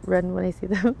and run when I see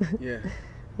them. Yeah.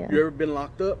 Yeah. You ever been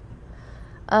locked up?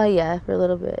 Yeah, for a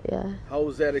little bit, yeah. How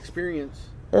was that experience?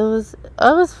 It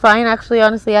was fine, actually.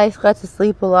 Honestly, I got to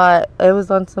sleep a lot. I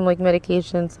was on some like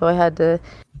medication, so I had to.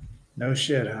 No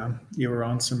shit, huh? You were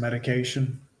on some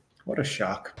medication? What a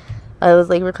shock. I was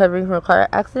like recovering from a car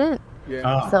accident. Yeah.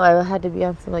 Oh. So I had to be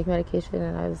on some like medication,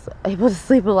 and I was able to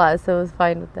sleep a lot, so it was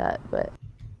fine with that. But.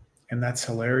 And that's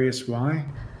hilarious. Why?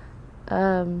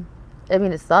 I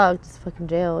mean, it sucked. It's fucking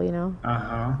jail, you know.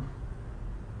 Uh-huh.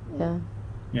 Yeah.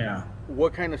 Yeah.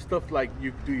 What kind of stuff like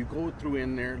do you go through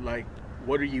in there? Like,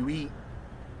 what do you eat?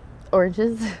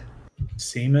 Oranges.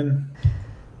 Semen.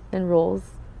 And rolls.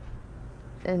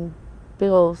 And big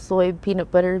old soy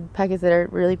peanut butter packets that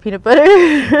aren't really peanut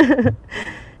butter.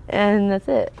 And that's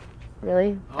it.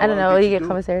 Really. I don't know. You get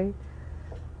commissary.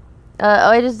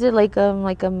 I just did like a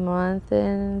month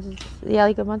and just, yeah,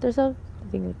 like a month or so.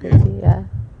 I think it's crazy. Yeah.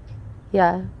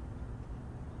 Yeah.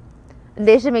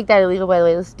 They should make that illegal, by the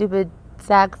way. Those stupid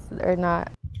sacks are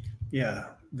not. Yeah,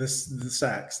 the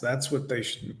sacks. That's what they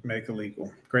should make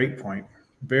illegal. Great point.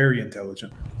 Very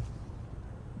intelligent.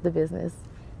 The business.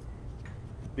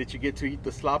 Did you get to eat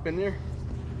the slop in there?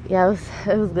 Yeah,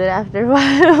 it was good after a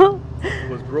while.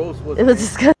 It was gross, wasn't it? It was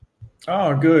disgusting.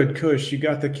 Oh, good, Kush. You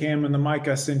got the cam and the mic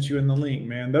I sent you in the link,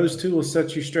 man. Those two will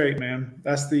set you straight, man.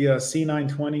 That's the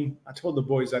C920. I told the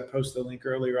boys I'd post the link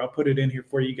earlier. I'll put it in here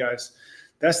for you guys.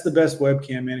 That's the best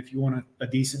webcam, man, if you want a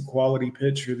decent quality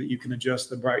picture that you can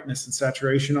adjust the brightness and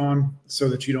saturation on so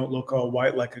that you don't look all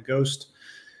white like a ghost.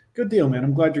 Good deal, man.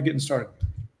 I'm glad you're getting started.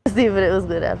 See, but it was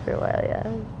good after a while,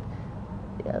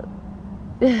 yeah.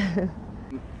 Yeah.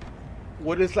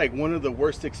 What is like one of the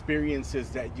worst experiences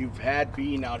that you've had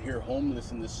being out here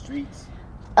homeless in the streets?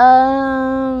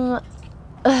 I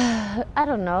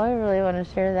don't know. I really want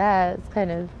to share that. It's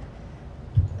kind of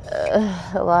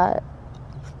a lot.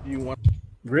 Do you want?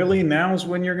 Really? Now's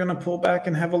when you're gonna pull back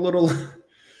and have a little.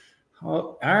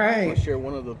 All right. Want to share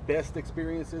one of the best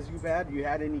experiences you've had? You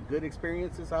had any good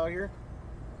experiences out here?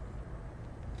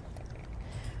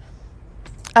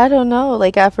 I don't know.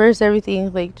 Like at first,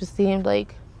 everything like just seemed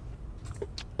like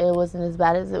it wasn't as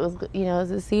bad as it was, you know,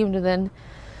 as it seemed, and then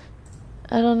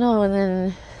I don't know, and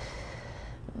then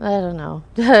I don't know.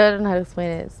 I don't know how to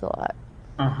explain it. It's a lot.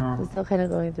 I'm still kind of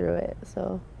going through it.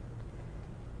 So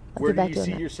I'll Where get back do you to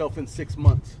see it. yourself in 6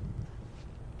 months?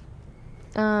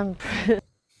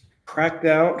 Cracked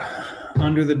out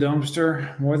under the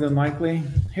dumpster, more than likely.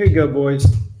 Here you go, boys.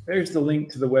 There's the link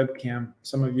to the webcam.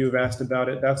 Some of you have asked about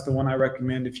it. That's the one I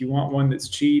recommend if you want one that's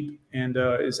cheap and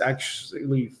is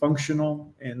actually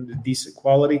functional and decent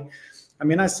quality. I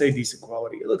mean, I say decent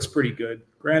quality. It looks pretty good.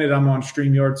 Granted, I'm on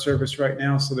StreamYard service right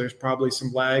now, so there's probably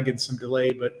some lag and some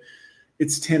delay, but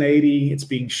it's 1080. It's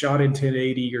being shot in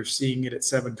 1080. You're seeing it at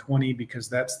 720 because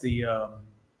that's the,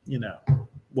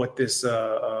 what this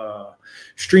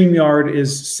StreamYard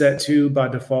is set to by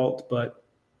default. But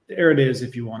there it is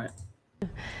if you want it.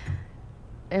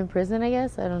 In prison, I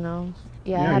guess. I don't know.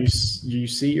 Yeah, Yeah, you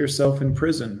see yourself in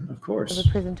prison, of course. there's a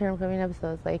prison term coming up,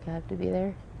 so it's like I have to be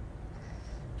there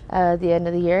at the end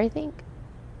of the year, I think.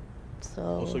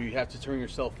 So, So you have to turn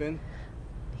yourself in?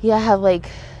 yeah, I have like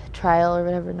trial or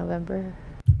whatever in November.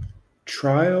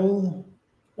 Trial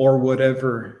or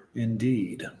whatever,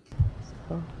 indeed.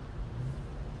 So,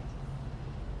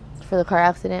 for the car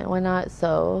accident and whatnot.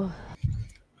 So,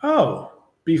 Oh,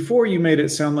 before you made it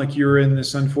sound like you were in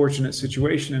this unfortunate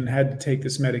situation and had to take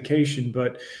this medication,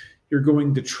 but you're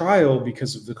going to trial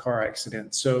because of the car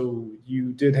accident. So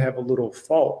you did have a little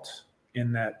fault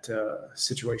in that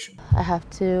situation. I have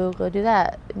to go do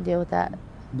that and deal with that. Were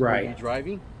you Right.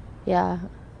 driving? Yeah.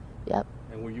 Yep.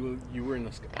 And you were in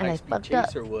a And I high-speed fucked chase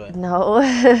up. or what? No.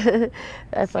 I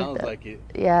fucked Sounds up. like it.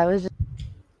 Yeah, it was just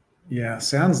Yeah,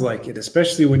 sounds like it,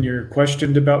 especially when you're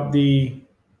questioned about the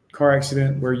car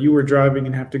accident where you were driving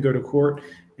and have to go to court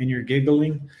and you're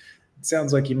giggling. It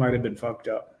sounds like you might have been fucked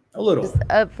up a little.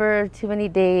 up for too many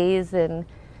days and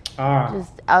Ah,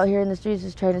 just out here in the streets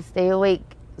just trying to stay awake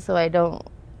so I don't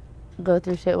go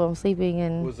through shit while I'm sleeping.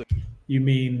 And Was the you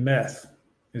mean meth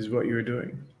is what you were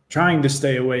doing. Trying to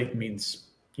stay awake means,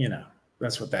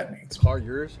 that's what that means. car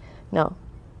yours? no.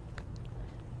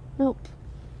 Nope.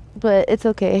 But it's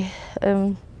okay. I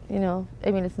mean,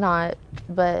 it's not,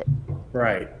 but,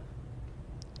 Right.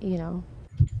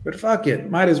 But fuck it.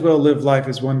 Might as well live life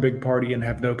as one big party and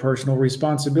have no personal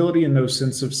responsibility and no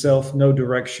sense of self, no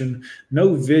direction,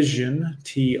 no vision.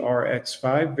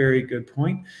 TRX5. Very good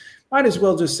point. Might as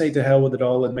well just say to hell with it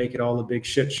all and make it all a big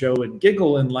shit show and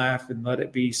giggle and laugh and let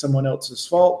it be someone else's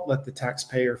fault. Let the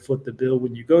taxpayer foot the bill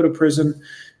when you go to prison.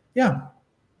 Yeah,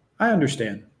 I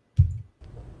understand.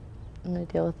 I'm going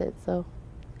to deal with it. So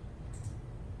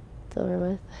it's over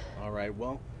with. All right,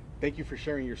 well, thank you for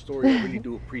sharing your story. I really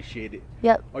do appreciate it.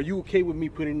 Yep. Are you okay with me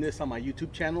putting this on my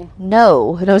YouTube channel?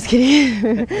 No. I was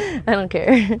kidding. I don't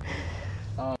care.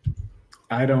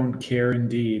 I don't care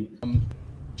indeed.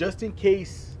 Just in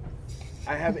case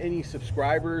I have any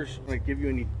subscribers, like give you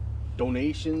any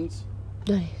donations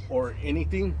or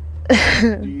anything,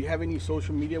 do you have any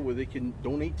social media where they can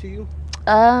donate to you?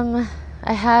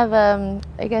 I have,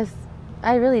 I guess,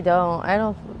 I really don't. I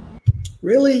don't.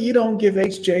 Really? You don't give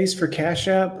HJs for Cash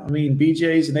App? I mean,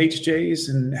 BJs and HJs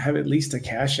and have at least a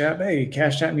Cash App? Hey,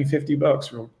 Cash App me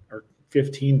 $50 or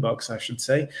 $15, I should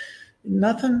say.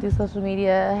 Nothing? Do social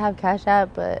media. I have Cash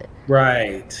App, but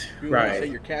Right, If you want to say right.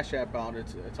 your Cash App out,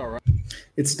 it's all right.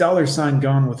 It's $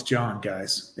 Gone with John,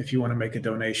 guys, if you want to make a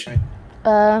donation.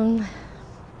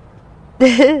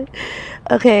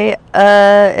 okay,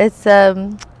 it's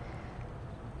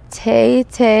Tay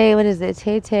Tay, what is it?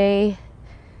 Tay Tay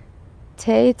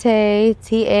TAYRG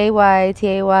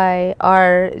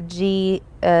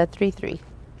 33.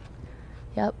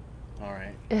 Yep. All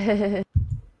right.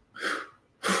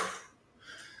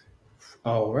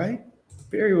 All right.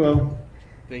 Very well.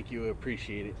 Thank you. I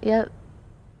appreciate it. Yep.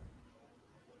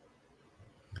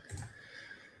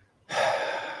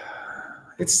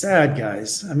 It's sad,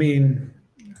 guys. I mean,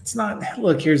 it's not,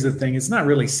 look, here's the thing. It's not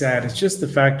really sad. It's just the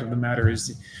fact of the matter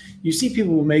is you see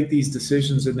people make these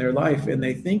decisions in their life and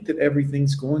they think that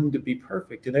everything's going to be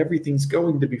perfect and everything's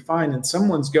going to be fine and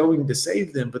someone's going to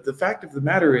save them. But the fact of the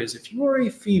matter is, if you are a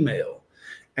female,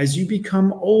 as you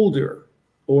become older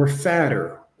or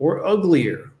fatter or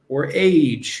uglier or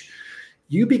age,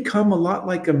 you become a lot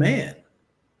like a man.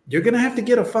 You're going to have to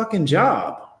get a fucking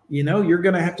job. You're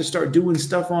going to have to start doing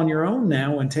stuff on your own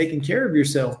now and taking care of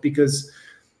yourself, because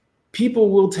people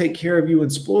will take care of you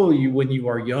and spoil you when you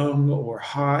are young or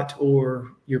hot, or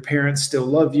your parents still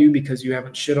love you because you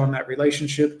haven't shit on that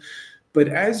relationship. But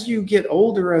as you get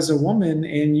older as a woman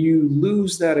and you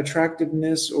lose that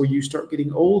attractiveness, or you start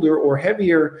getting older or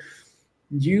heavier,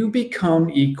 you become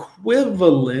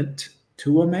equivalent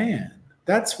to a man.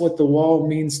 That's what the wall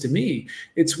means to me.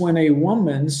 It's when a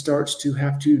woman starts to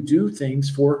have to do things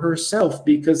for herself,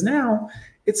 because now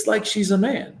it's like she's a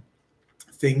man.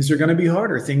 things are going to be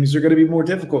harder. Things are going to be more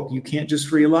difficult. You can't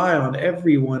just rely on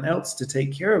everyone else to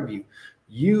take care of you.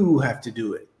 You have to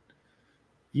do it.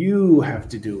 You have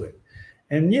to do it.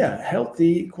 And yeah,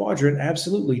 healthy quadrant,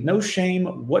 absolutely. No shame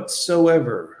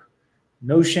whatsoever.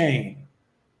 No shame.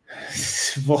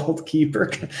 Vault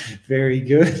keeper. Very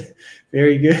good.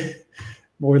 Very good.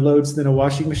 More loads than a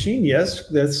washing machine. Yes,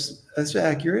 that's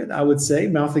accurate, I would say.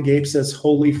 Mouth Agape says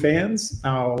holy fans.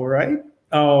 All right.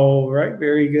 All right.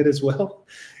 Very good as well.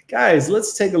 Guys,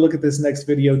 let's take a look at this next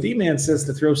video. D-Man says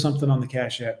to throw something on the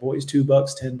Cash App. Boys, $2,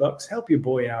 $10. Help your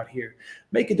boy out here.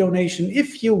 Make a donation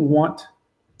if you want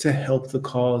to help the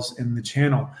cause and the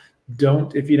channel.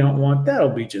 Don't if you don't want. That'll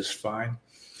be just fine.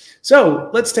 So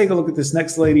let's take a look at this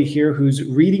next lady here who's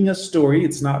reading a story.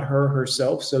 It's not her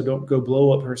herself, so don't go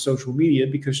blow up her social media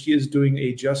because she is doing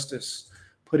a justice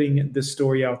putting this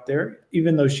story out there,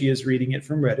 even though she is reading it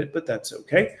from Reddit, but that's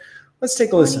okay. Let's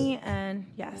take a listen. And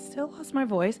yeah, still lost my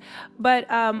voice, but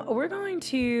we're going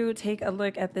to take a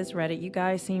look at this Reddit. You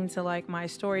guys seem to like my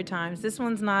story times. This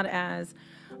one's not as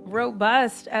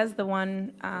robust as the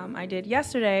one I did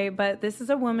yesterday, but this is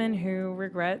a woman who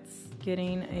regrets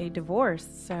getting a divorce.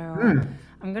 So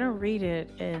I'm gonna read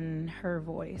it in her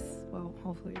voice. Well,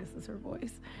 hopefully this is her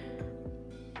voice.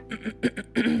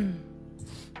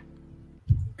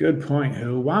 Good point,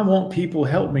 Who. Why won't people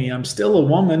help me? I'm still a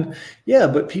woman. Yeah,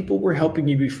 but people were helping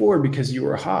you before because you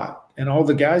were hot. And all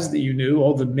the guys that you knew,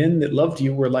 all the men that loved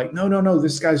you were like, no,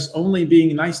 this guy's only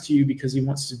being nice to you because he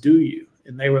wants to do you.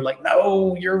 And they were like,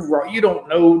 no, you're wrong. You don't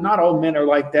know. Not all men are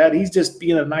like that. He's just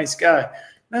being a nice guy.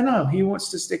 No, he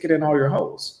wants to stick it in all your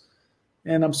holes.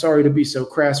 And I'm sorry to be so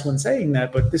crass when saying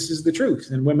that, but this is the truth.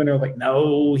 And women are like,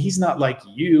 no, he's not like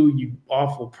you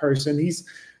awful person. He's,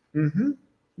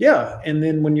 yeah. And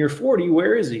then when you're 40,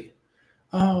 where is he?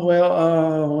 Oh,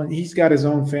 well, he's got his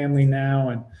own family now.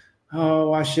 And,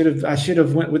 oh, I should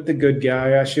have went with the good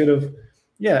guy. I should have.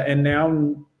 Yeah. And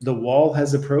now the wall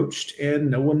has approached and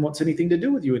no one wants anything to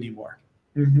do with you anymore.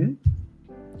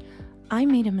 I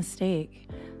made a mistake.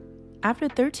 After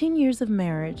 13 years of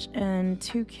marriage and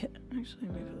 2 kids,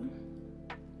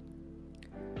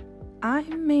 I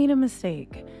made a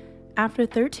mistake. After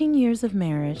 13 years of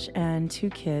marriage and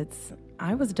 2 kids,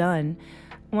 I was done.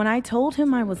 When I told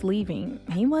him I was leaving,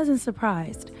 he wasn't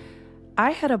surprised.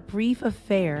 I had a brief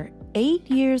affair 8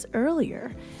 years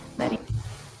earlier.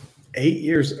 8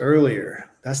 years earlier.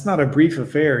 That's not a brief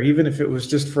affair, even if it was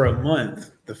just for a month.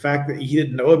 The fact that he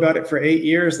didn't know about it for 8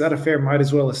 years, that affair might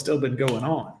as well have still been going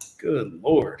on. Good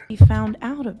Lord. He found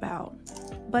out about,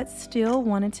 but still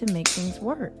wanted to make things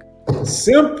work.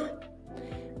 Simp.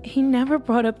 He never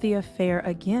brought up the affair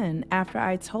again after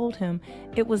I told him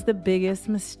it was the biggest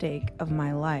mistake of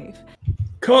my life.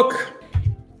 Cook.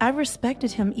 I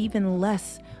respected him even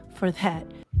less for that.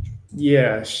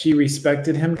 Yeah, she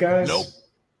respected him, guys? Nope.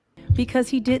 Because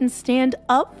he didn't stand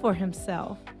up for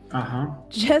himself.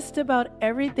 Just about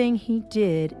everything he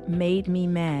did made me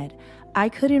mad. I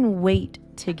couldn't wait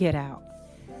to get out.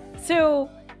 So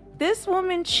this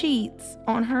woman cheats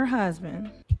on her husband.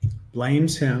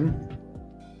 Blames him.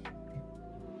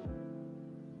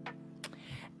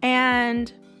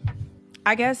 And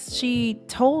I guess she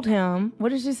told him, what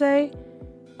did she say?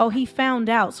 Oh, he found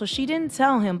out. So she didn't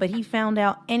tell him, but he found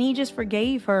out and he just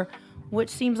forgave her, which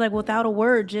seems like without a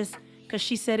word, just because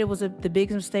she said it was the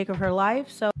biggest mistake of her life.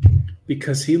 So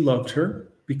because he loved her,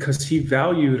 because he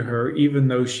valued her, even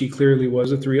though she clearly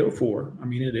was a 304. I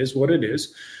mean, it is what it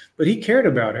is. But he cared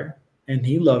about her and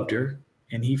he loved her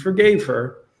and he forgave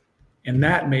her. And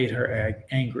that made her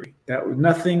angry.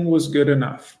 Nothing was good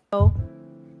enough. So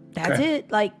that's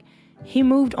it. Like, he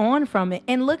moved on from it.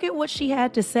 And look at what she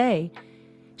had to say.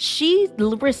 She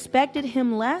respected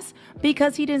him less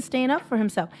because he didn't stand up for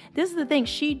himself. This is the thing.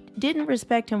 She didn't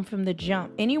respect him from the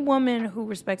jump. Any woman who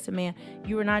respects a man,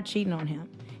 you are not cheating on him.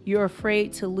 You're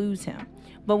afraid to lose him.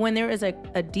 But when there is a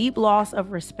deep loss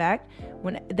of respect,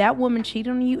 when that woman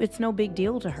cheated on you, it's no big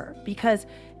deal to her because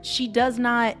she's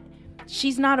not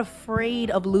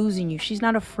afraid of losing you. She's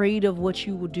not afraid of what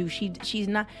you will do.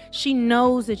 She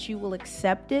knows that you will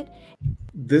accept it.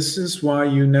 This is why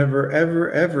you never,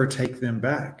 ever, ever take them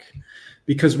back.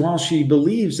 Because while she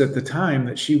believes at the time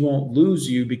that she won't lose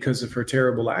you because of her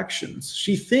terrible actions,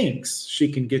 she thinks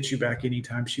she can get you back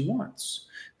anytime she wants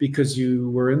because you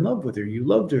were in love with her, you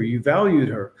loved her, you valued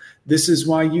her. This is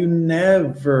why you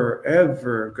never,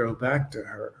 ever go back to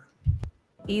her.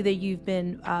 Either you've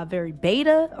been very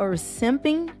beta or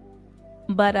simping,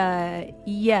 but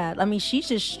yeah, I mean, she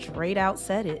just straight out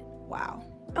said it. Wow.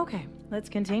 Okay, let's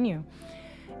continue.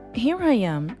 Here I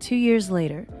am 2 years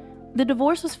later. The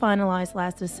divorce was finalized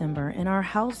last December and our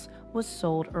house was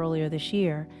sold earlier this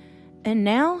year. And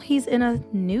now he's in a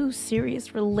new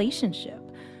serious relationship.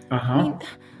 I mean,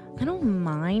 I don't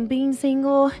mind being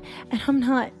single, and I'm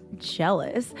not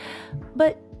jealous,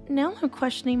 but now I'm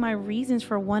questioning my reasons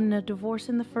for wanting a divorce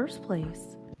in the first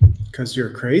place. Because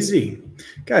you're crazy.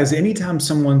 Guys, anytime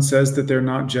someone says that they're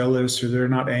not jealous or they're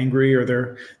not angry or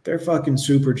they're fucking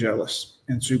super jealous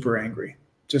and super angry,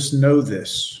 just know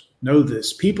this. Know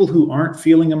this. People who aren't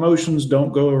feeling emotions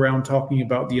don't go around talking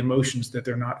about the emotions that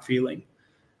they're not feeling.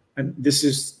 And this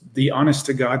is the honest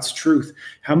to God's truth.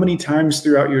 How many times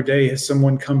throughout your day has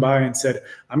someone come by and said,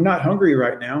 I'm not hungry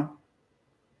right now,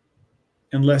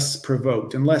 unless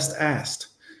provoked, unless asked?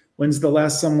 When's the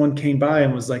last someone came by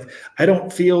and was like, I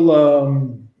don't feel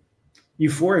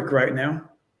euphoric right now?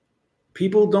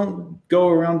 People don't go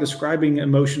around describing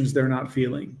emotions they're not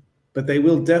feeling, but they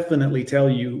will definitely tell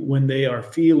you when they are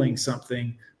feeling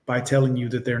something by telling you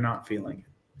that they're not feeling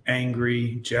it.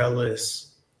 Angry,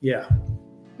 jealous. Yeah.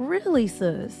 Really,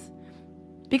 sis?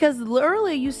 Because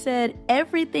earlier you said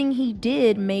everything he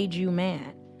did made you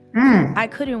mad. I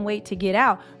couldn't wait to get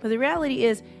out. But the reality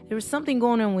is there was something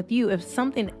going on with you. If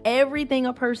everything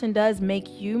a person does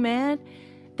make you mad,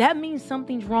 that means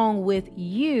something's wrong with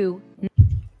you.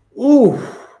 Ooh,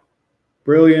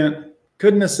 brilliant.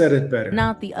 Couldn't have said it better.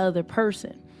 Not the other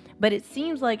person. But it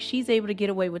seems like she's able to get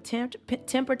away with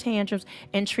temper tantrums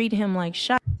and treat him like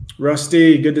shit.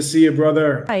 Rusty, good to see you,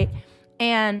 brother. Right.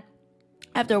 And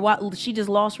after a while, she just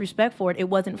lost respect for it. It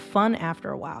wasn't fun after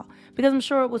a while. Because I'm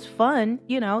sure it was fun,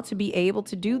 to be able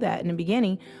to do that in the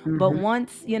beginning. But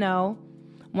once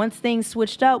things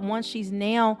switched up, once she's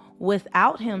now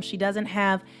without him, she doesn't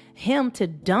have him to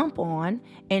dump on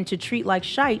and to treat like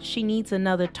shite. She needs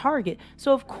another target.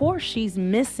 So, of course, she's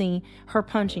missing her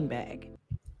punching bag.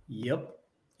 Yep.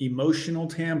 Emotional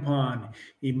tampon,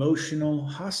 emotional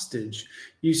hostage.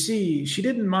 You see, she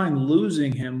didn't mind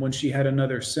losing him when she had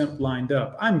another simp lined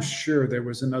up. I'm sure there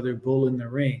was another bull in the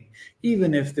ring,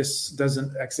 even if this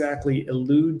doesn't exactly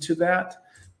allude to that.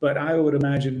 But I would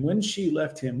imagine when she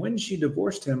left him, when she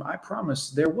divorced him, I promise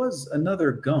there was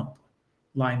another Gump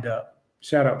lined up.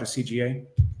 Shout out to CGA.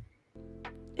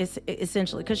 It's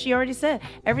essentially, because she already said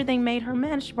everything made her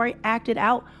mad. She probably acted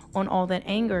out on all that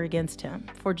anger against him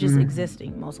for just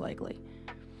existing, most likely.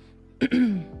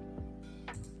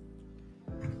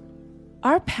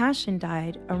 Our passion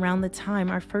died around the time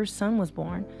our first son was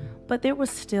born, but there was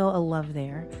still a love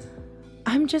there.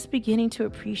 I'm just beginning to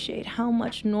appreciate how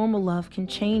much normal love can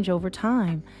change over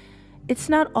time. It's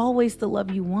not always the love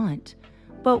you want,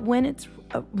 but when it's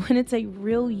a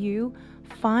real you,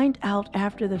 find out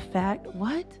after the fact,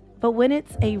 But when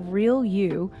it's a real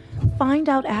you, find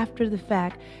out after the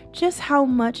fact just how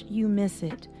much you miss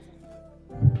it.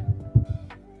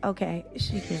 Okay,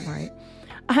 she can't write.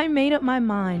 I made up my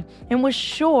mind and was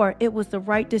sure it was the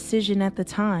right decision at the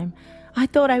time. I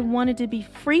thought I wanted to be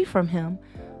free from him,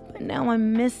 but now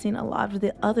I'm missing a lot of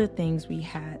the other things we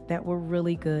had that were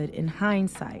really good in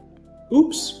hindsight.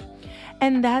 Oops.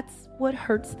 And that's what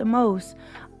hurts the most.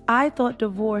 I thought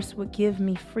divorce would give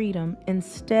me freedom.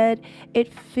 Instead,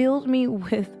 it filled me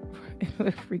with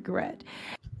regret.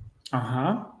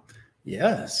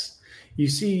 Yes. You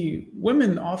see,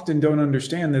 women often don't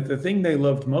understand that the thing they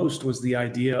loved most was the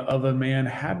idea of a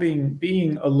man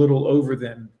being a little over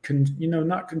them,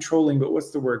 not controlling, but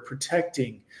what's the word?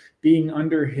 Protecting, being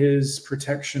under his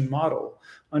protection model,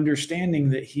 understanding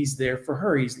that he's there for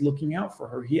her. He's looking out for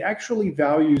her. He actually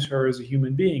values her as a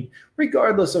human being,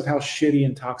 regardless of how shitty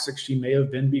and toxic she may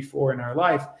have been before in our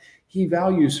life. He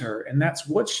values her, and that's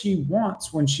what she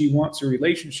wants when she wants a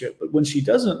relationship. But when she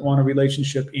doesn't want a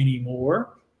relationship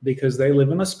anymore, because they live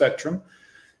in a spectrum,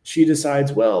 she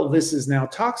decides, well, this is now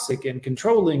toxic and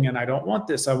controlling, and I don't want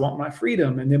this. I want my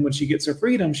freedom. And then when she gets her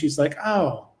freedom, she's like,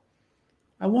 oh,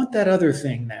 I want that other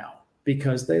thing now,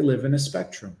 because they live in a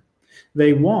spectrum.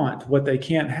 They want what they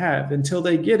can't have until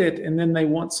they get it, and then they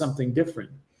want something different.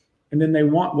 And then they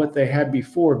want what they had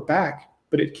before back,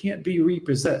 but it can't be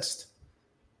repossessed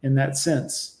in that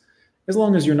sense, as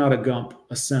long as you're not a Gump,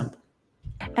 a simp.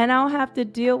 And I'll have to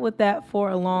deal with that for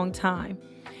a long time.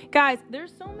 Guys,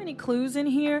 there's so many clues in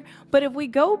here, but if we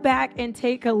go back and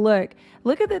take a look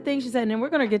at the things she said, and then we're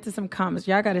going to get to some comments.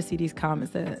 Y'all got to see these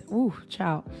comments. Ooh,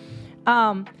 child.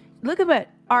 Look at that.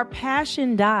 Our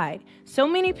passion died. So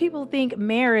many people think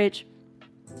marriage,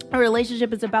 a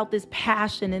relationship is about this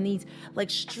passion and these like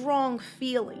strong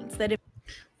feelings that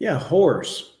Yeah,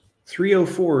 whores.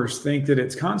 304s think that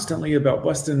it's constantly about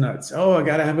busting nuts. Oh, I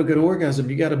got to have a good orgasm.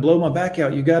 You got to blow my back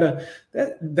out. You got to,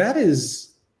 that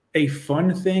is a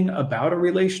fun thing about a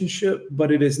relationship,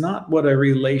 but it is not what a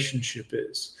relationship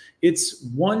is. It's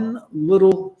one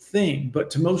little thing, but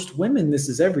to most women, this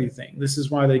is everything. This is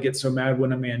why they get so mad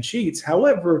when a man cheats.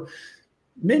 However,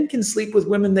 men can sleep with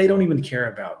women they don't even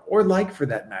care about or like, for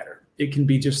that matter. It can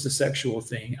be just a sexual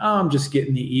thing. Oh, I'm just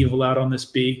getting the evil out on this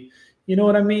B. You know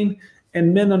what I mean?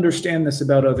 And men understand this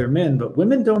about other men, but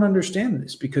women don't understand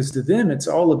this, because to them, it's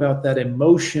all about that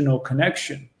emotional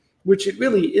connection, which it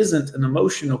really isn't an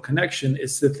emotional connection.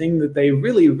 It's the thing that they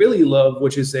really, really love,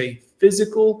 which is a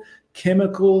physical,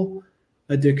 chemical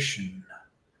addiction.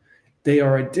 They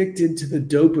are addicted to the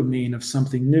dopamine of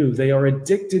something new. They are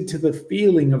addicted to the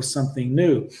feeling of something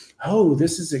new. Oh,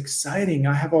 this is exciting.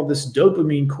 I have all this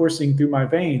dopamine coursing through my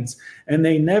veins. And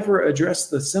they never address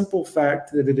the simple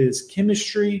fact that it is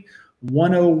chemistry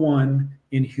 101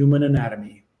 in human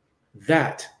anatomy.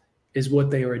 That is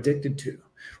what they are addicted to.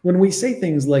 When we say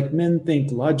things like men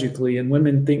think logically and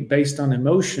women think based on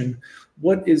emotion,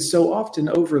 what is so often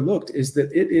overlooked is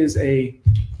that it is a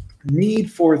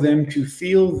need for them to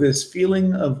feel this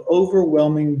feeling of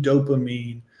overwhelming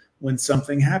dopamine when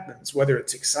something happens, whether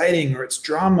it's exciting or it's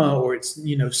drama or it's,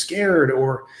 scared,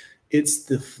 or it's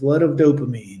the flood of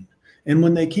dopamine. And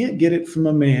when they can't get it from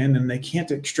a man and they can't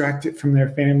extract it from their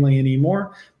family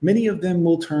anymore, many of them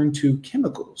will turn to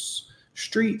chemicals,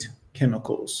 street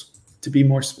chemicals, to be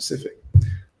more specific.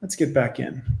 Let's get back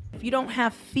in. If you don't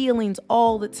have feelings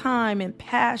all the time and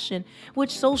passion,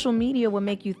 which social media will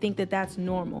make you think that that's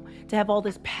normal, to have all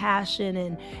this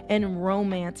passion and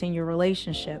romance in your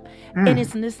relationship. And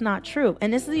it's not true.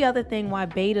 And this is the other thing why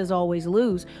betas always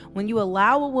lose. When you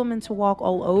allow a woman to walk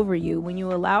all over you, when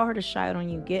you allow her to shite on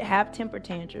you, have temper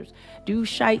tantrums, do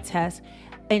shite tests,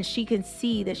 and she can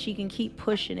see that she can keep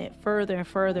pushing it further and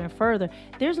further and further,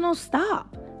 there's no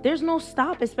stop. There's no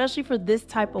stop, especially for this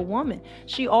type of woman.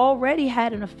 She already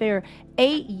had an affair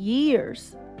 8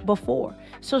 years before.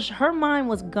 So her mind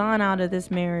was gone out of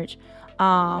this marriage.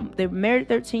 They were married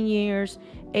 13 years,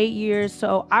 8 years.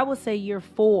 So I would say year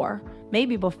 4,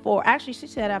 maybe before. Actually, she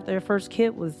said after her first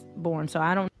kid was born. So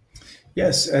I don't.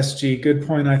 Yes, SG, good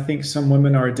point. I think some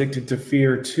women are addicted to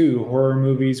fear too. Horror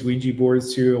movies, Ouija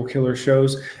boards, serial killer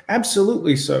shows.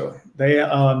 Absolutely so. They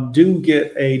do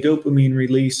get a dopamine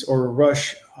release or a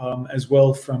rush as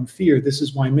well from fear. This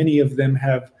is why many of them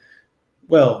have,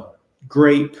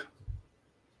 grape.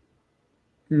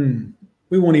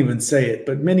 We won't even say it,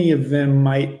 but many of them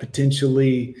might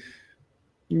potentially,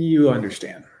 you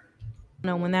understand.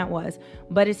 Know when that was,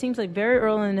 but it seems like very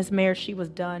early in this marriage she was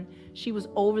done. She was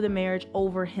over the marriage,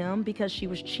 over him, because she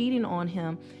was cheating on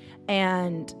him.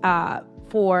 And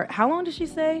for how long did she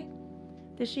say?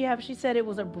 She said it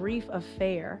was a brief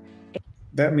affair.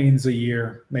 That means a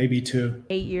year, maybe 2.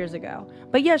 8 years ago.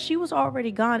 But yeah, she was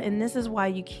already gone. And this is why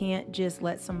you can't just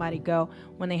let somebody go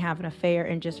when they have an affair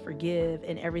and just forgive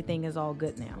and everything is all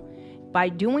good now. By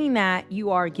doing that, you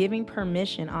are giving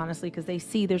permission, honestly, because they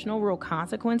see there's no real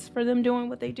consequence for them doing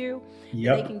what they do.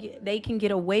 Yep. They can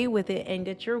get away with it, and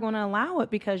that you're going to allow it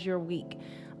because you're weak.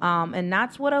 And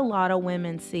that's what a lot of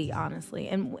women see, honestly,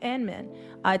 and men.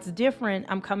 It's different.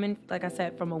 I'm coming, like I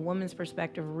said, from a woman's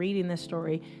perspective, reading this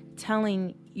story,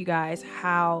 telling you guys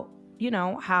how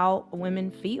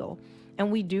women feel.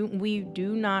 And we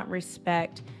do not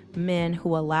respect men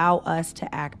who allow us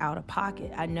to act out of pocket.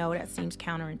 I know that seems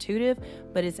counterintuitive,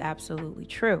 but it's absolutely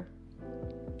true.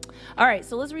 All right,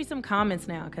 so let's read some comments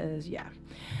now, because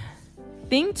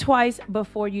think twice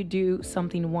before you do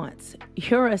something once.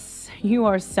 You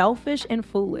are selfish and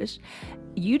foolish.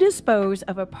 You disposed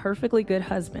of a perfectly good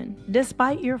husband.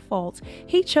 Despite your faults,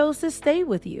 he chose to stay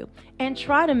with you and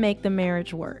try to make the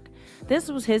marriage work. This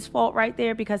was his fault right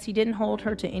there, because he didn't hold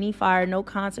her to any fire, no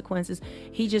consequences.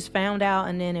 He just found out,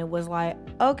 and then it was like,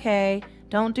 okay,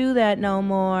 don't do that no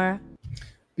more.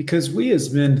 Because we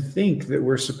as men think that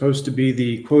we're supposed to be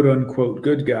the quote-unquote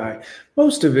good guy.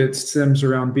 Most of it stems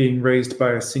around being raised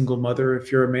by a single mother,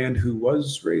 if you're a man who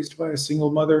was raised by a single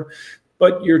mother.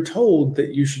 But you're told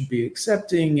that you should be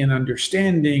accepting and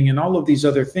understanding and all of these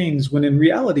other things, when in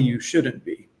reality you shouldn't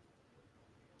be.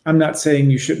 I'm not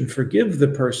saying you shouldn't forgive the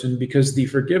person, because the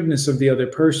forgiveness of the other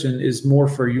person is more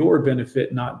for your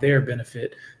benefit, not their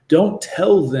benefit. Don't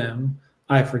tell them,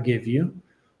 I forgive you.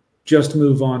 Just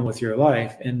move on with your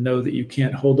life and know that you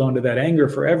can't hold on to that anger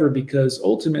forever, because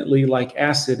ultimately, like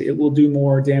acid, it will do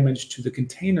more damage to the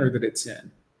container that it's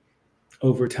in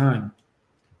over time.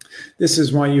 This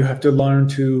is why you have to learn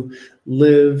to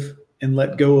live and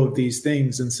let go of these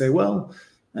things and say,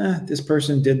 this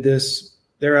person did this.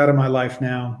 They're out of my life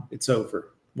now. It's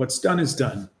over. What's done is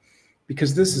done,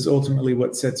 because this is ultimately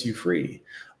what sets you free.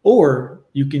 Or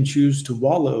you can choose to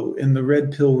wallow in the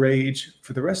red pill rage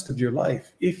for the rest of your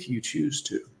life if you choose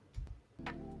to.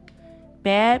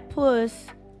 Bad puss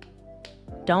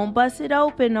Don't bust it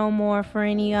open no more for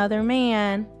any other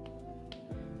man.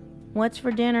 What's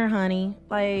for dinner, honey?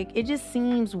 Like, it just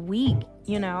seems weak,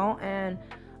 you know, and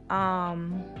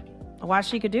why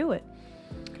she could do it.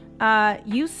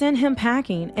 You sent him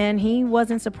packing and he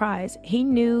wasn't surprised. He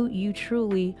knew you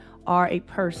truly are a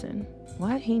person.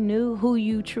 What? He knew who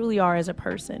you truly are as a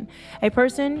person. A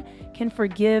person can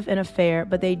forgive an affair,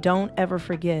 but they don't ever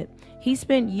forget. He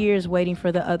spent years waiting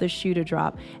for the other shoe to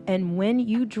drop, and when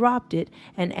you dropped it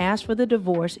and asked for the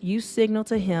divorce, you signaled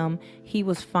to him he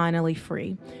was finally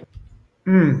free.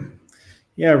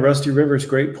 Yeah, Rusty Rivers,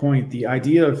 great point. The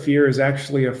idea of fear is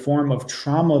actually a form of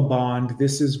trauma bond.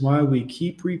 This is why we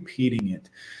keep repeating it.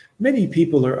 Many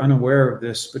people are unaware of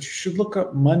this, but you should look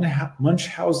up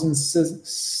Munchausen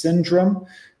syndrome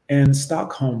and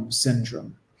Stockholm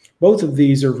syndrome. Both of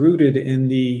these are rooted in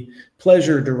the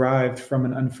pleasure derived from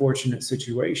an unfortunate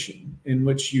situation, in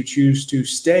which you choose to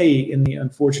stay in the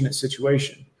unfortunate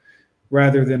situation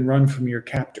rather than run from your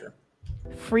captor.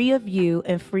 Free of you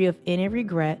and free of any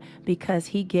regret because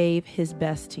he gave his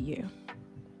best to you.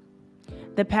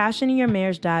 The passion in your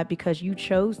marriage died because you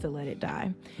chose to let it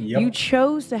die. Yep. You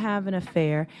chose to have an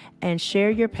affair and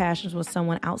share your passions with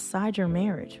someone outside your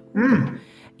marriage.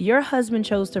 Your husband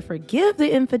chose to forgive the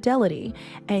infidelity,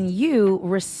 and you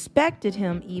respected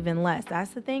him even less.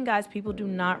 That's the thing, guys. People do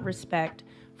not respect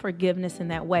forgiveness in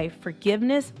that way.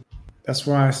 Forgiveness. That's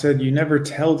why I said you never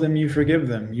tell them you forgive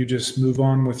them. You just move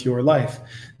on with your life.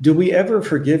 Do we ever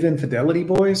forgive infidelity,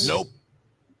 boys? Nope.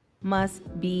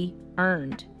 Must be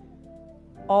earned.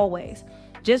 Always.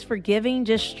 Just forgiving,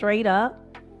 just straight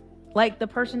up, like the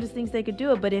person just thinks they could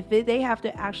do it. But if they have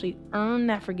to actually earn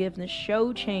that forgiveness,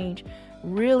 show change,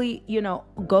 really, you know,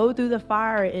 go through the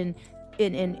fire and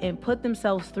put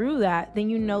themselves through that, then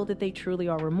you know that they truly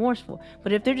are remorseful.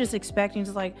 But if they're just expecting,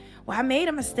 just like, well, I made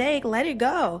a mistake, let it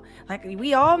go. Like,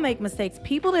 we all make mistakes.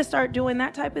 People that start doing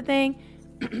that type of thing,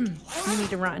 you need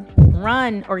to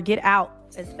run or get out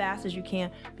as fast as you can,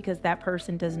 because that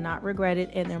person does not regret it,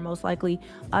 and they're most likely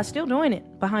still doing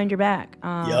it behind your back.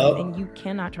 And you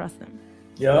cannot trust them.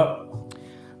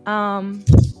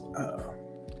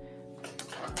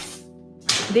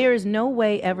 There is no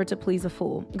way ever to please a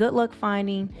fool. Good luck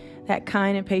finding that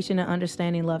kind and patient and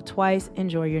understanding love twice.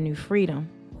 Enjoy your new freedom.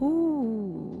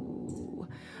 Ooh.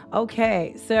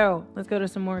 Okay, so let's go to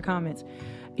some more comments.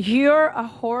 You're a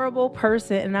horrible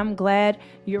person, and I'm glad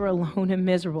you're alone and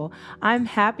miserable. I'm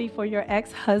happy for your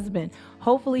ex-husband.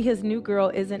 Hopefully his new girl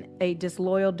isn't a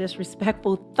disloyal,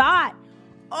 disrespectful thought.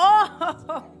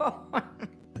 Oh!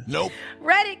 Nope.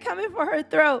 Reddit coming for her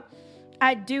throat.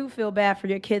 I do feel bad for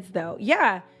your kids, though.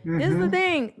 Yeah, This is the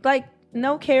thing. Like,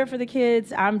 no care for the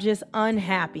kids. I'm just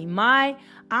unhappy.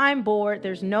 I'm bored.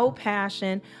 There's no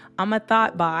passion. I'm a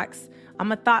thought box.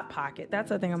 I'm a thought pocket. That's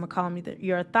the thing I'm going to call me.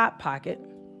 You're a thought pocket.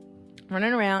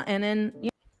 Running around, and then, you know,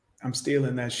 I'm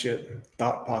stealing that shit.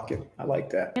 Thought pocket. I like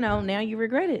that. You know, now you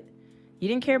regret it. You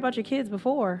didn't care about your kids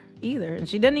before either. And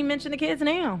she doesn't even mention the kids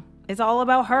now. It's all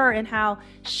about her and how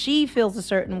she feels a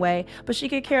certain way, but she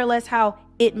could care less how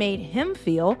it made him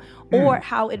feel or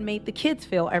how it made the kids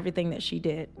feel, everything that she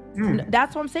did.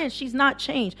 That's what I'm saying. She's not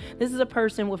changed. This is a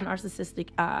person with narcissistic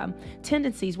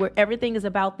tendencies where everything is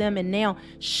about them, and now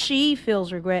she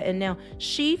feels regret, and now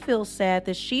she feels sad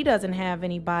that she doesn't have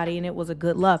anybody and it was a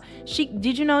good love.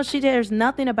 Did you know there's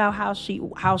nothing about how she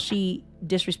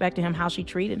disrespected him, how she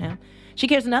treated him. She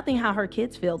cares nothing how her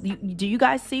kids feel. Do you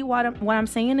guys see what I'm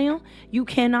saying now? You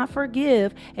cannot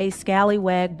forgive a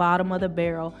scallywag, bottom of the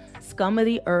barrel, scum of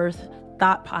the earth,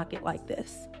 thought pocket like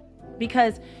this,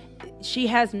 because she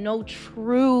has no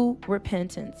true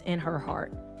repentance in her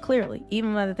heart. Clearly,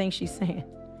 even by the things she's saying.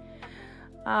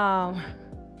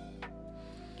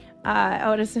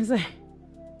 This is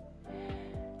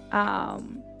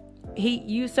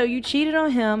so you cheated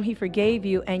on him, he forgave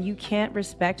you, and you can't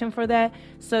respect him for that.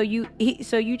 So you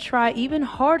try even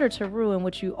harder to ruin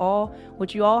what you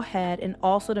all had, and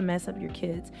also to mess up your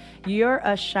kids. You're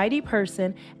a shitty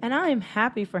person, and I am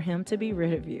happy for him to be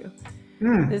rid of you.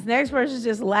 This next person's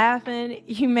just laughing.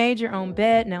 You made your own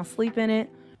bed, now sleep in it.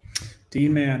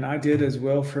 D-Man, I did as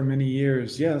well for many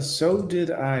years. Yes, so did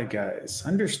I, guys.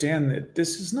 Understand that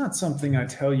this is not something I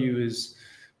tell you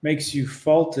makes you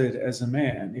faulted as a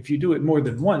man. If you do it more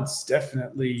than once,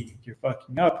 definitely you're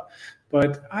fucking up.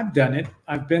 But I've done it.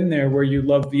 I've been there where you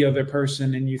love the other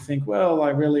person and you think, well, I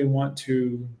really want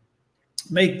to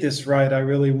make this right. I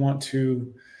really want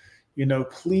to,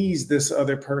 please this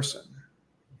other person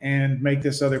and make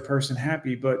this other person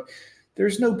happy. But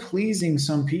there's no pleasing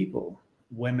some people,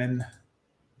 women.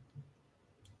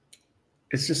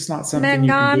 It's just not something you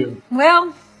can do.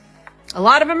 Well, a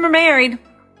lot of them are married.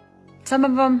 Some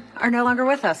of them are no longer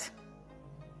with us.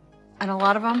 And a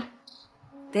lot of them,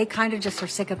 they kind of just are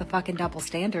sick of the fucking double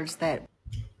standards that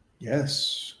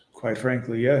Yes, quite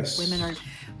frankly, yes. women are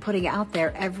putting out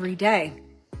there every day.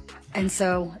 And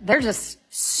so they're just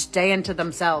staying to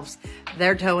themselves.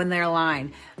 They're towing their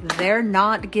line. They're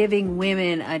not giving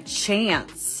women a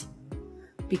chance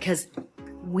because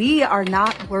we are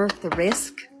not worth the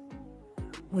risk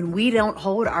when we don't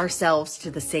hold ourselves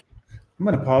to the same. I'm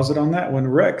going to pause it on that one.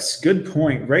 Rex, good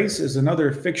point. Race is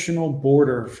another fictional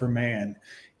border for man.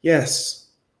 Yes,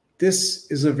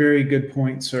 this is a very good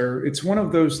point, sir. It's one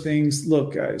of those things.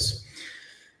 Look, guys,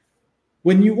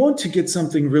 when you want to get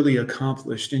something really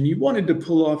accomplished and you wanted to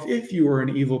pull off, if you were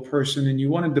an evil person and you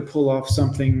wanted to pull off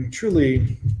something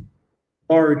truly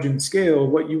large in scale,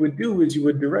 what you would do is you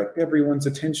would direct everyone's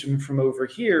attention from over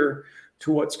here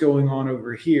to what's going on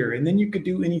over here. And then you could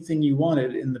do anything you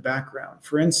wanted in the background.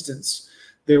 For instance,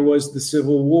 there was the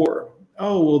Civil War.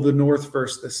 Oh, well, the North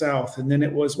versus the South. And then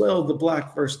it was, well, the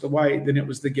black versus the white. Then it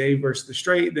was the gay versus the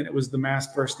straight. Then it was the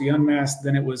masked versus the unmasked.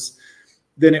 Then it was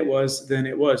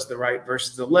the right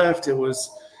versus the left. It was,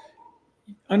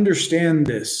 understand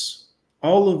this.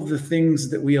 All of the things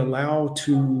that we allow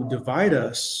to divide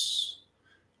us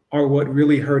are what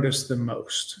really hurt us the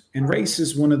most. And race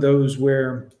is one of those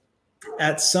where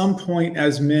at some point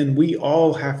as men, we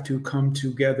all have to come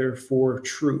together for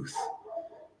truth.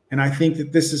 And I think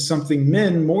that this is something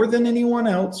men, more than anyone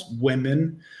else,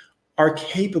 women, are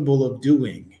capable of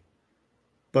doing.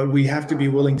 But we have to be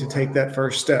willing to take that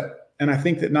first step. And I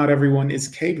think that not everyone is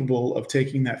capable of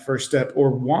taking that first step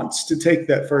or wants to take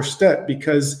that first step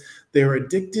because they're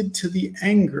addicted to the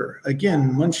anger.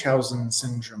 Again, Munchausen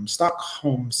syndrome,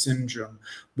 Stockholm syndrome,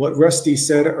 what Rusty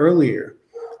said earlier,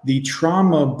 the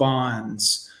trauma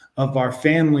bonds of our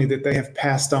family that they have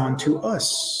passed on to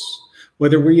us.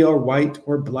 Whether we are white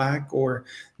or black or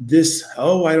this,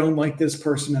 oh, I don't like this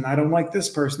person and I don't like this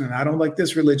person and I don't like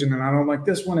this religion and I don't like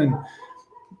this one. And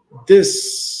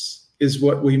this is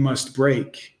what we must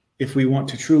break if we want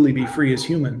to truly be free as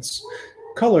humans.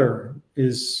 Color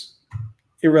is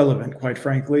irrelevant, quite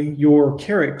frankly. Your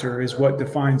character is what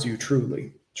defines you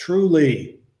truly.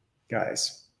 Truly,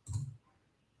 guys.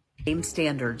 Same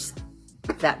standards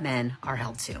that men are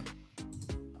held to.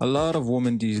 A lot of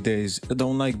women these days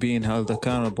don't like being held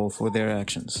accountable for their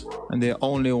actions, and they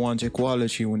only want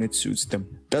equality when it suits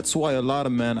them. That's why a lot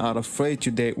of men are afraid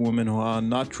to date women who are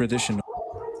not traditional.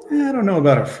 I don't know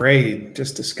about afraid,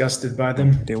 just disgusted by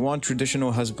them. They want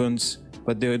traditional husbands,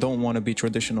 but they don't want to be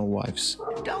traditional wives.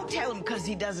 Don't tell him because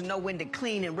he doesn't know when to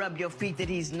clean and rub your feet that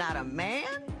he's not a man.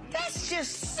 That's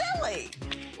just silly.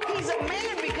 He's a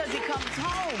man because he comes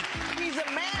home. He's a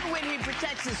man when he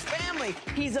protects his family.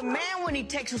 He's a man when he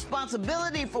takes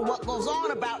responsibility for what goes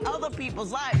on about other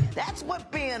people's lives. That's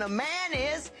what being a man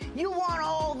is. You want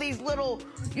all these little,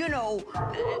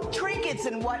 trinkets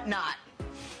and whatnot.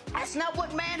 That's not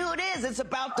what manhood is. It's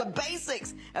about the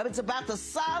basics. It's about the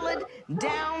solid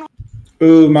down.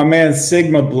 Ooh, my man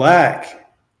Sigma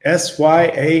Black,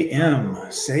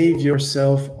 SYAM. Save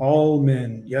yourself, all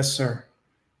men. Yes, sir.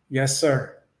 Yes,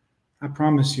 sir. I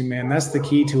promise you, man, that's the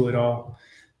key to it all.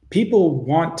 People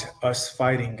want us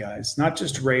fighting, guys, not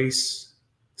just race,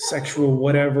 sexual,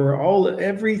 whatever,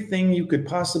 everything you could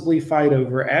possibly fight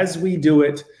over. As we do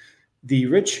it, the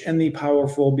rich and the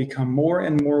powerful become more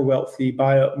and more wealthy,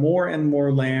 buy up more and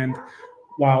more land,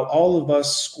 while all of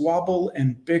us squabble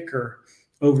and bicker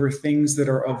over things that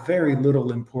are of very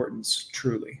little importance,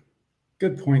 truly.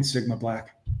 Good point, Sigma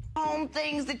Black. Home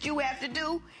things that you have to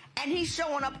do, and he's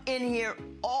showing up in here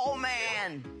all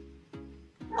man.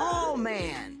 All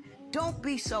man. Don't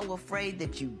be so afraid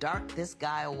that you dark this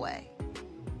guy away.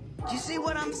 Do you see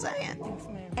what I'm saying?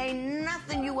 Ain't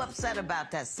nothing you upset about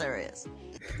that serious.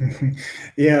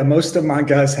 Yeah, most of my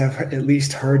guys have at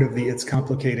least heard of the It's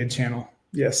Complicated channel.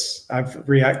 Yes, I've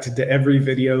reacted to every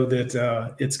video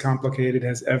that It's Complicated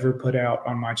has ever put out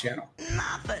on my channel.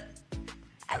 Nothing.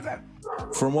 Ever.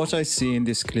 From what I see in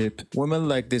this clip, women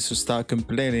like this who start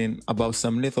complaining about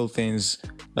some little things,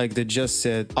 like they just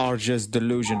said, are just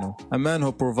delusional. A man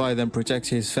who provides and protects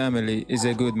his family is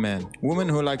a good man. Women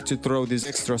who like to throw this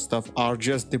extra stuff are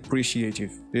just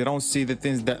depreciative. They don't see the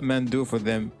things that men do for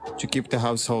them to keep the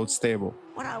household stable.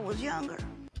 When I was younger.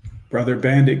 Brother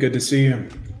Bandit, good to see you.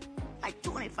 Like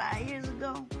 25 years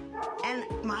ago. And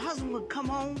my husband would come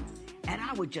home and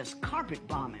I would just carpet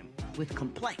bomb him with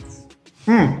complaints.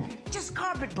 Just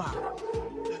carpet bomb.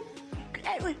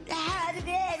 Everything,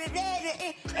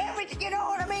 you know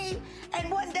what I mean?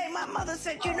 And one day my mother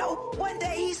said, one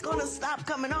day he's gonna stop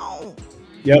coming home.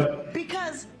 Yep.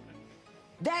 Because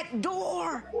that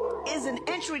door is an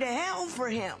entry to hell for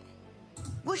him.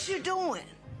 What you doing?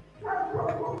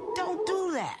 Don't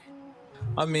do that.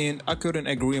 I mean, I couldn't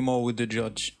agree more with the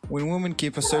judge. When women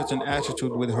keep a certain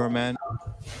attitude with her man,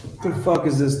 What the fuck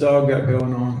is this dog got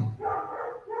going on?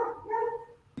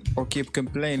 or keep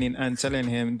complaining and telling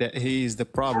him that he is the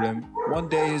problem, one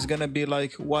day he's gonna be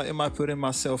like, why am I putting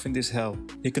myself in this hell?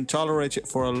 He can tolerate it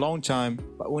for a long time,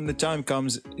 but when the time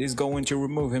comes, he's going to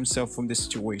remove himself from the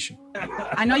situation.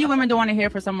 I know you women don't want to hear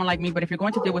for someone like me, but if you're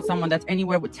going to deal with someone that's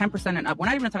anywhere with 10% and up, we're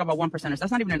not even talking about 1%ers.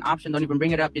 That's not even an option. Don't even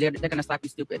bring it up. They're going to slap you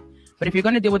stupid. But if you're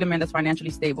going to deal with a man that's financially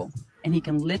stable and he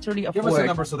can literally afford... Give us a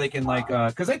number so they can like,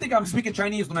 because I think I'm speaking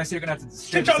Chinese when I say you're going to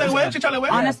have to...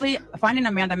 Honestly, finding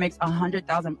a man that makes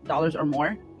 $100,000 or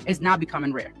more is now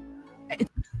becoming rare.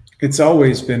 It's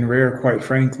always been rare, quite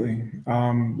frankly.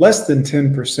 Less than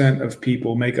 10% of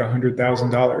people make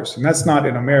 $100,000. And that's not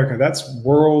in America. That's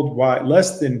worldwide.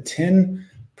 Less than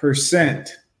 10%.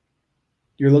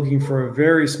 You're looking for a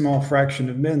very small fraction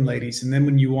of men, ladies. And then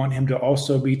when you want him to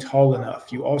also be tall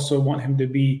enough, you also want him to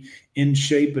be in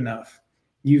shape enough.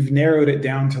 You've narrowed it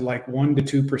down to like 1 to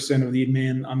 2% of the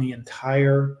men on the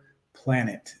entire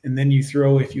planet. And then you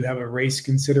throw, if you have a race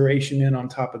consideration in on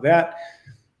top of that,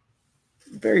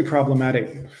 very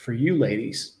problematic for you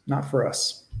ladies, not for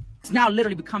us. It's now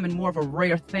literally becoming more of a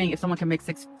rare thing. If someone can make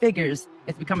 6 figures,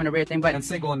 it's becoming a rare thing. But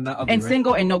single and ugly, right?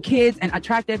 Single and no kids and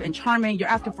attractive and charming, you're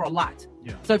asking for a lot.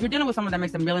 Yeah. So if you're dealing with someone that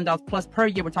makes $1 million plus per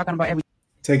year, we're talking about every...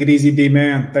 Take it easy,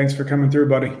 D-Man. Thanks for coming through,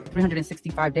 buddy.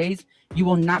 365 days, you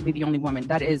will not be the only woman.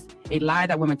 That is a lie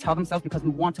that women tell themselves because we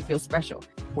want to feel special.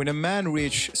 When a man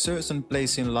reach certain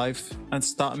place in life and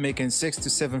start making 6 to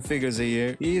 7 figures a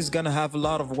year, he is gonna have a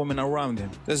lot of women around him.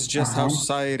 That's just how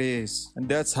society is, and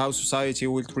that's how society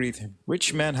will treat him.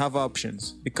 Rich men have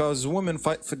options because women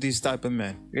fight for these type of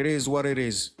men. It is what it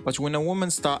is. But when a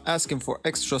woman start asking for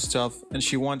extra stuff and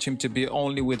she wants him to be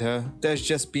only with her, that's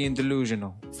just being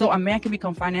delusional. So a man can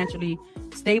become financially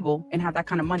stable and have that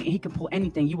kind of money and he can pull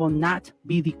anything. You will not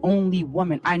be the only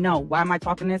woman. I know. Why am I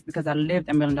talking this? Because I lived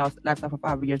 $1 million lifestyle for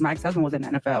 5 years. My ex-husband was in the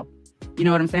NFL. You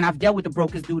know what I'm saying? I've dealt with the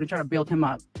brokest dude and try to build him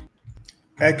up.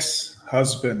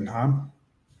 Ex-husband, huh?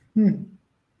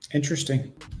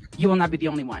 Interesting. You will not be the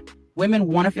only one. Women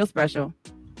want to feel special.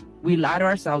 We lie to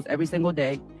ourselves every single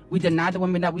day. We deny the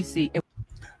women that we see.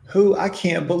 Who, I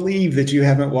can't believe that you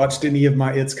haven't watched any of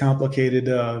my It's Complicated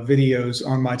videos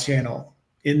on my channel.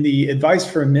 In the Advice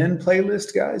for Men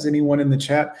playlist, guys, anyone in the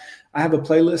chat, I have a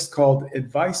playlist called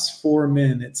Advice for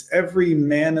Men. It's every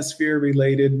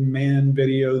manosphere-related man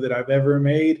video that I've ever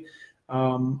made.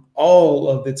 All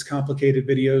of It's Complicated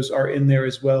videos are in there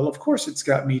as well. Of course, it's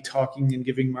got me talking and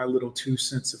giving my little 2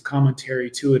 cents of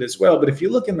commentary to it as well. But if you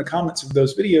look in the comments of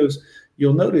those videos,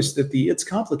 you'll notice that the It's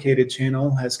Complicated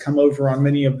channel has come over on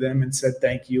many of them and said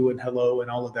thank you and hello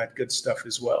and all of that good stuff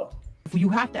as well. You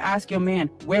have to ask your man,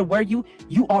 where were you?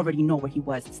 You already know where he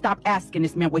was. Stop asking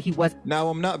this man where he was. Now,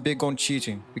 I'm not big on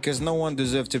cheating because no one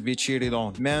deserves to be cheated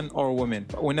on, man or woman.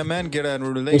 But when a man get in a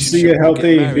relationship, we'll see you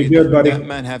healthy. Married, be good, buddy. That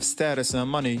man have status and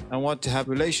money and want to have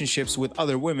relationships with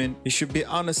other women, he should be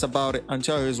honest about it and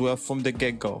tell her as well from the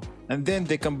get-go. And then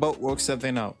they can both work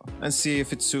something out and see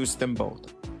if it suits them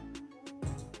both.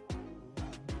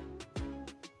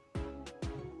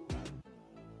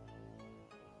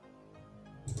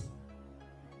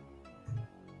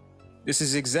 This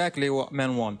is exactly what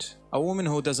men want. A woman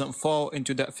who doesn't fall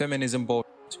into that feminism boat.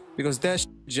 Because that's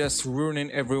just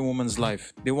ruining every woman's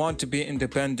life. They want to be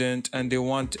independent and they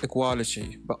want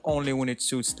equality, but only when it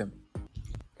suits them.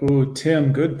 Oh,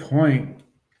 Tim, good point.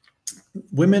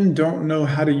 Women don't know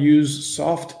how to use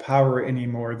soft power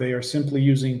anymore. They are simply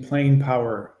using plain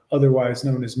power, otherwise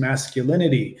known as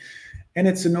masculinity. And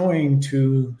it's annoying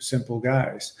to simple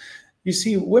guys. You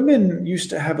see, women used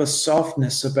to have a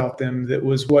softness about them that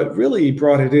was what really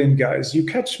brought it in, guys. You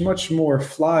catch much more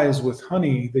flies with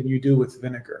honey than you do with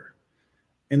vinegar.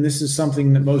 And this is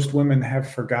something that most women have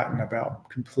forgotten about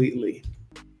completely.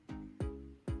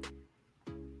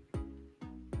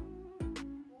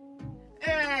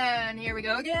 And here we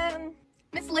go again.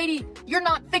 Miss Lady, you're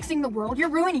not fixing the world,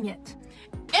 you're ruining it.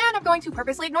 And I'm going to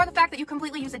purposely ignore the fact that you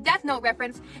completely use a Death Note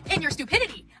reference in your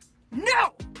stupidity.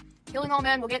 No! Killing all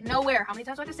men will get nowhere. How many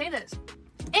times do I have to say this?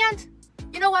 And,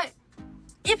 you know what?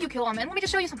 If you kill all men, let me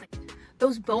just show you something.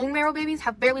 Those bone marrow babies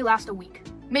have barely last a week.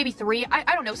 Maybe 3.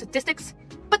 I don't know statistics.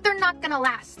 But they're not gonna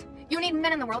last. You need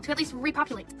men in the world to at least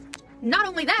repopulate. Not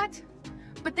only that,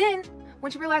 but then,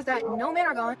 once you realize that no men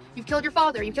are gone, you've killed your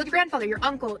father, you've killed your grandfather, your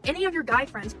uncle, any of your guy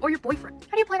friends, or your boyfriend.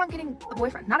 How do you plan on getting a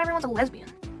boyfriend? Not everyone's a lesbian.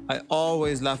 I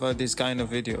always laugh at these kind of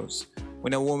videos.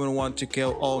 when a woman wants to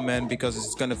kill all men because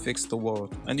it's gonna fix the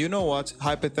world. And you know what?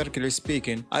 Hypothetically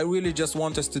speaking, I really just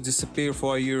want us to disappear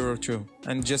for a year or two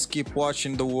and just keep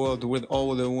watching the world with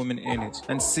all the women in it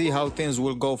and see how things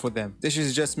will go for them. This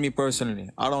is just me personally.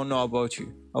 I don't know about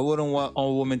you. I wouldn't want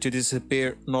all women to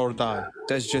disappear nor die.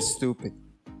 That's just stupid.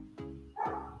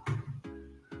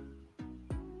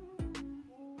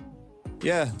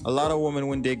 Yeah, a lot of women,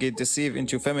 when they get deceived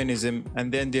into feminism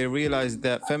and then they realize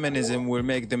that feminism will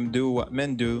make them do what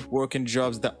men do, working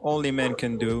jobs that only men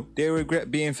can do, they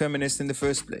regret being feminist in the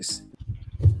first place.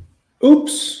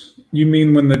 Oops. You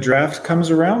mean when the draft comes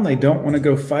around, they don't want to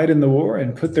go fight in the war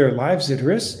and put their lives at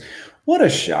risk? What a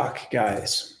shock,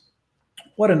 guys.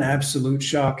 What an absolute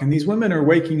shock. And these women are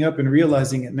waking up and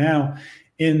realizing it now.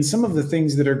 In some of the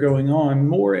things that are going on,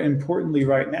 more importantly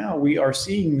right now, we are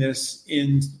seeing this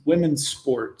in women's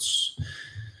sports.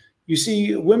 You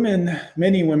see, women,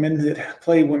 many women that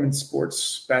play women's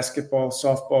sports, basketball,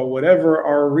 softball, whatever,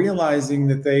 are realizing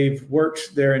that they've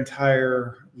worked their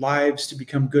entire lives to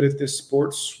become good at this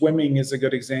sport. Swimming is a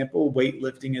good example.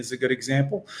 Weightlifting is a good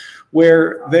example,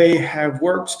 where they have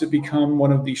worked to become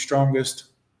one of the strongest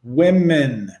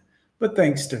women. But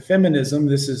thanks to feminism,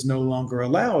 this is no longer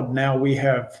allowed. Now we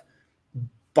have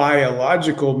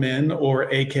biological men, or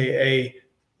AKA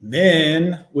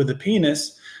men with a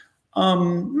penis,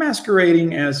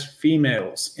 masquerading as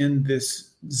females in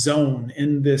this zone,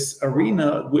 in this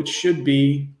arena, which should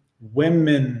be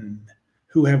women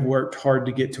who have worked hard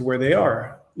to get to where they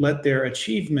are. Let their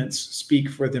achievements speak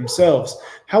for themselves.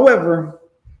 However,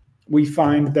 we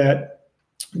find that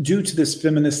due to this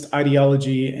feminist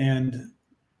ideology and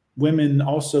women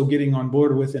also getting on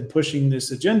board with and pushing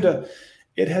this agenda,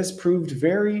 it has proved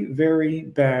very, very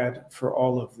bad for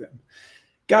all of them.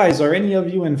 Guys, are any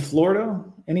of you in Florida?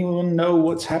 Anyone know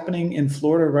what's happening in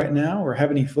Florida right now or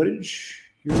have any footage?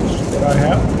 Here's what I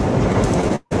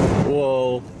have.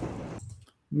 Whoa.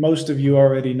 Most of you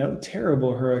already know.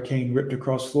 Terrible hurricane ripped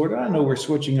across Florida. I know we're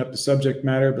switching up the subject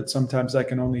matter, but sometimes I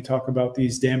can only talk about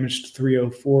these damaged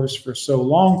 304s for so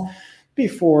long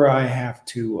before I have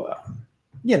to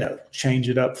change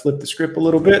it up, flip the script a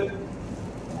little bit.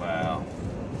 Wow.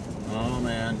 Oh,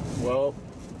 man. Well,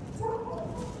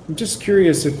 I'm just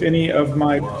curious if any of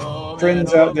my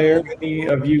friends out there, any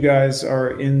of you guys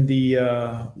are in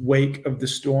the wake of the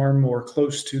storm or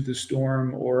close to the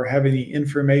storm or have any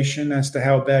information as to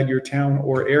how bad your town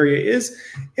or area is.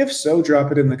 If so,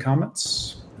 drop it in the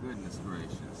comments. Goodness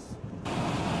gracious.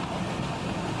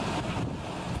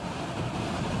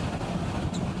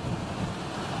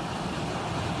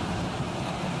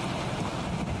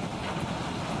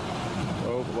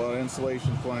 Oh, a lot of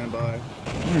insulation flying by.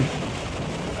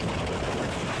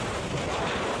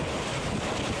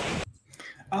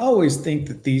 I always think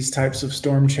that these types of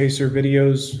storm chaser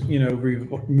videos,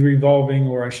 revolving,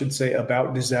 or I should say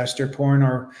about disaster porn,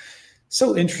 are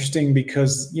so interesting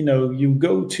because, you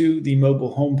go to the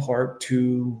mobile home park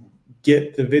to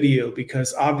get the video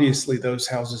because obviously those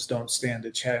houses don't stand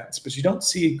a chance, but you don't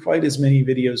see quite as many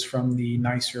videos from the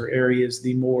nicer areas,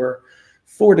 the more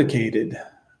fortificated,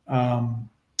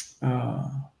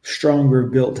 stronger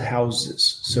built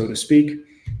houses, so to speak.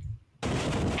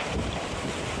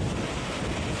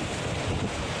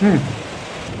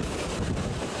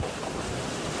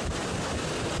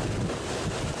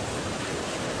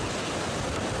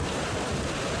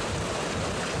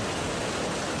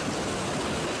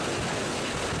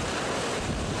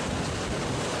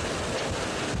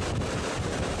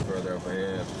 Further up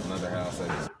ahead, another house.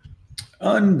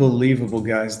 Unbelievable,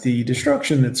 guys. The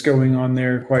destruction that's going on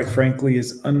there, quite frankly,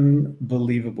 is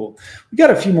unbelievable. We got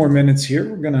a few more minutes here.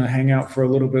 We're going to hang out for a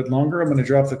little bit longer. I'm going to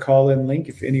drop the call-in link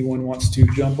if anyone wants to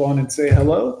jump on and say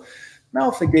hello.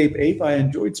 Malfa Gape Ape, I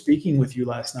enjoyed speaking with you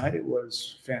last night. It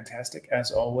was fantastic,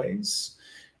 as always.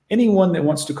 Anyone that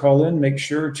wants to call in, make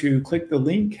sure to click the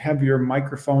link, have your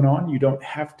microphone on. You don't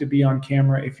have to be on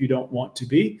camera if you don't want to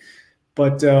be,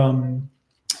 but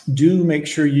do make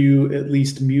sure you at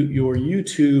least mute your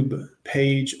YouTube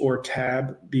page or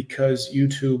tab because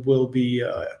YouTube will be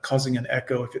causing an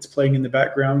echo if it's playing in the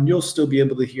background. You'll still be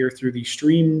able to hear through the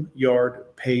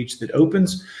StreamYard page that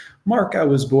opens. Mark, I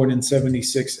was born in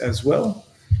 76 as well.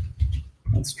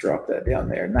 Let's drop that down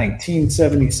there.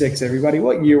 1976, everybody.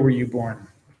 What year were you born?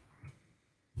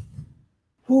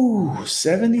 Ooh,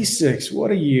 76.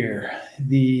 What a year.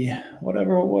 The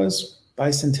whatever it was.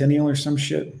 Bicentennial or some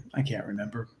shit. I can't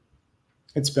remember.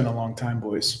 It's been a long time,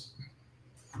 boys.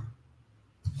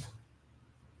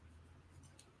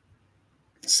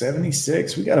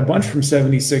 76. We got a bunch from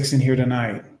 76 in here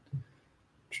tonight.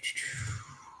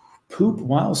 Poop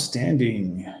while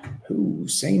standing. Ooh,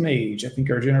 same age. I think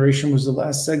our generation was the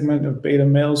last segment of beta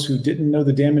males who didn't know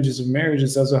the damages of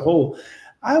marriages as a whole.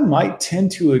 I might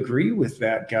tend to agree with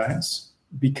that, guys,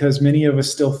 because many of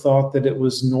us still thought that it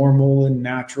was normal and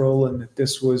natural and that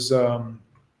this was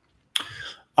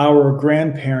our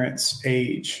grandparents'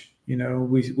 age. You know,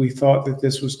 we thought that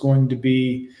this was going to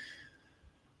be,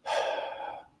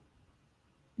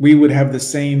 we would have the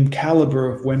same caliber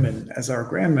of women as our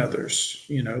grandmothers,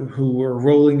 you know, who were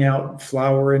rolling out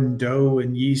flour and dough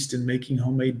and yeast and making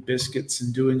homemade biscuits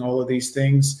and doing all of these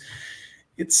things.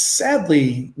 It's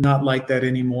sadly not like that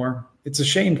anymore. It's a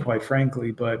shame, quite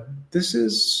frankly, but this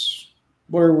is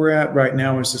where we're at right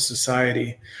now as a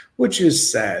society, which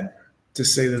is sad, to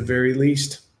say the very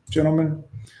least. Gentlemen,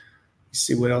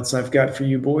 see what else I've got for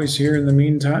you boys here in the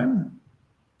meantime.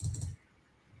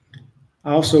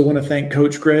 I also want to thank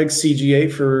Coach Greg,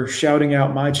 CGA, for shouting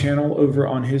out my channel over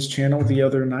on his channel the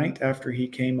other night after he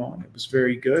came on. It was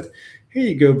very good. Here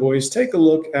you go, boys. Take a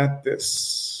look at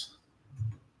this.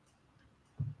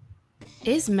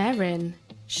 Is Merrin?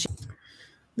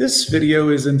 This video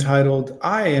is entitled,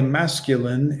 I am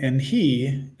masculine and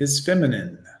he is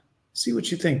feminine. See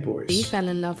what you think, boys. He fell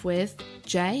in love with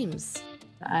James.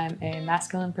 I'm a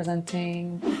masculine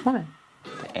presenting woman.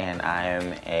 And I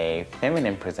am a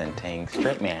feminine presenting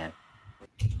straight man.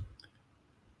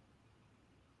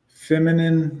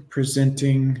 Feminine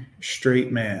presenting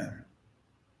straight man.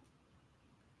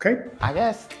 Okay. I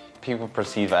guess people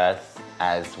perceive us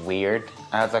as weird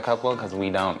as a couple because we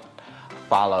don't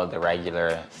follow the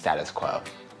regular status quo.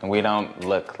 And we don't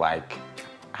look like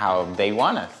how they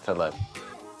want us to look.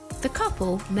 The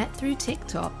couple met through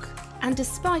TikTok, and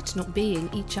despite not being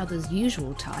each other's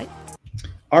usual type,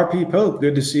 RP Pope,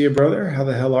 good to see you, brother. How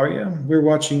the hell are you? We're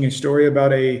watching a story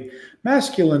about a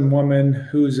masculine woman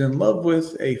who's in love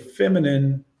with a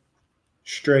feminine,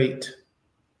 straight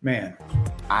man.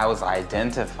 I was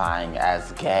identifying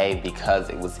as gay because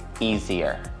it was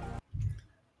easier.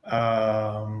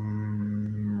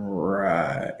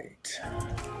 Right.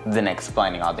 Than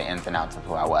explaining all the ins and outs of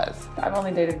who I was. I've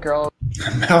only dated girls.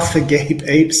 Mouth agape,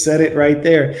 ape said it right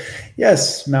there.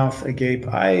 Yes, mouth agape.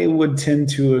 I would tend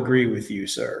to agree with you,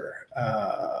 sir.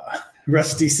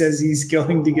 Rusty says he's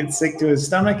going to get sick to his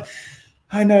stomach.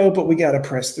 I know, but we got to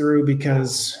press through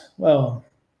because, well,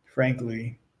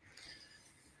 frankly,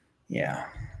 yeah.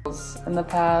 In the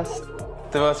past.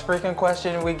 The most frequent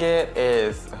question we get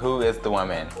is, who is the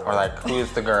woman? Or like, who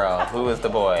is the girl? Who is the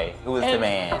boy? Who is the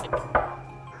man?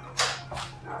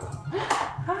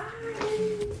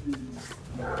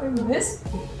 I miss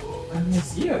you. I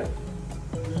miss you.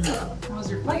 How was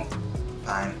your flight?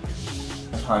 Fine.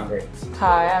 I'm hungry.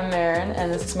 Hi, I'm Merrin,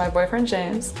 and this is my boyfriend,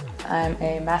 James. I'm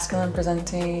a masculine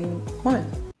presenting woman.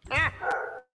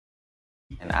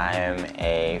 And I am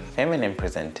a feminine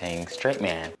presenting straight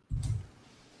man.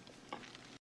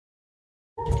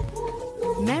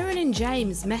 Merrin and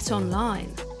James met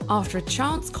online after a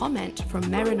chance comment from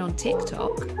Merrin on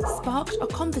TikTok sparked a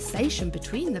conversation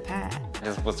between the pair. I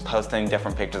just was posting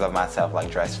different pictures of myself,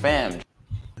 like dress femme.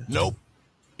 Nope.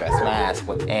 Dress mask.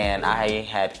 And I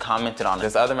had commented on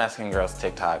this other masculine girl's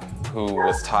TikTok who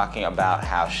was talking about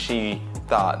how she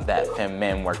thought that femme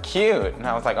men were cute. And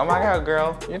I was like, oh my God,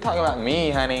 girl, you're talking about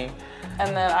me, honey.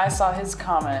 And then I saw his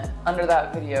comment under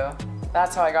that video.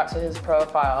 That's how I got to his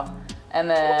profile. And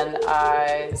then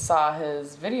I saw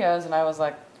his videos and I was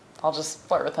like, I'll just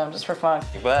flirt with him just for fun.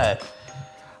 But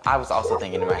I was also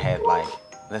thinking in my head, like,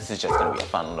 this is just gonna be a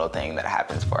fun little thing that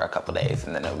happens for a couple days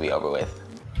and then it'll be over with.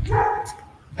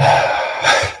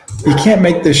 You can't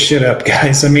make this shit up,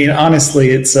 guys. I mean, honestly,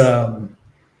 it's, you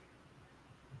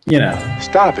know.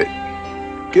 Stop it.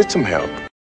 Get some help.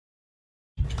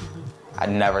 I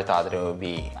never thought that it would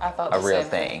be a real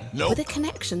thing. With a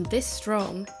connection this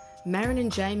strong, Merrin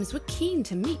and James were keen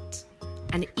to meet.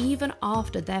 And even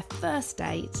after their first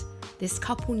date, this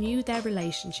couple knew their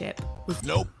relationship was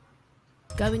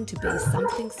going to be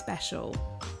something special,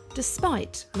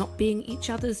 despite not being each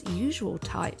other's usual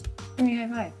type. Give me a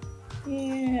high five.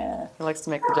 Yeah. He likes to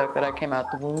make the joke that I came out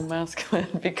the womb masculine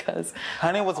because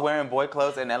Honey was wearing boy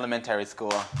clothes in elementary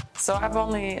school. So I've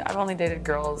only dated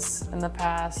girls in the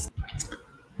past.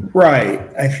 Right.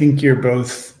 I think you're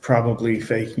both probably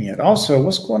faking it. Also,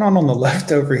 what's going on the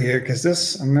left over here? Because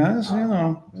this, I mean, this, you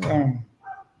know. All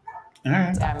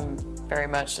right. I'm very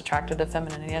much attracted to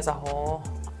femininity as a whole.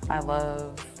 I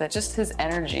love that just his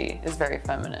energy is very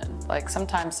feminine. Like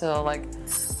sometimes he'll like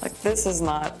this is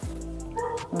not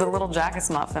the little jacket's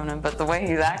not feminine, but the way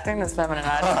he's acting is feminine.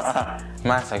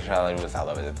 My sexuality was all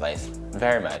over the place,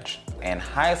 very much. In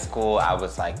high school, I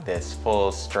was like this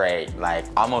full straight, like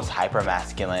almost hyper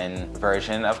masculine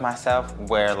version of myself,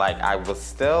 where like I was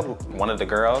still one of the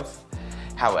girls.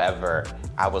 However,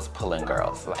 I was pulling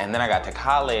girls. And then I got to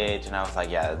college and I was like,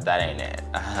 yeah, that ain't it.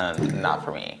 Not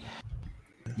for me.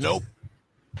 Nope.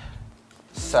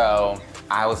 So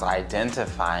I was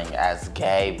identifying as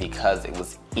gay because it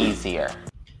was easier.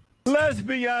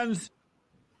 Lesbians!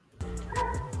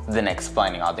 Than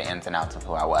explaining all the ins and outs of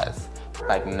who I was.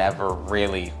 Like never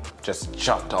really just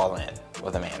jumped all in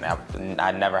with a man.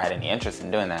 I never had any interest in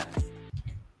doing that.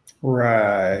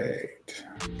 Right.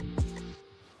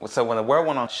 So when the world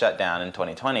went on shutdown in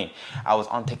 2020, I was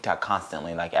on TikTok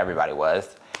constantly, like everybody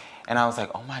was. And I was like,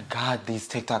 oh my God, these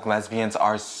TikTok lesbians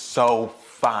are so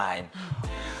fine.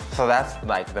 So that's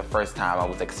like the first time I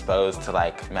was exposed to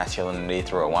like masculinity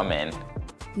through a woman.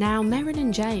 Now, Merrin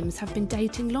and James have been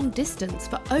dating long distance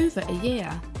for over a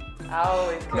year.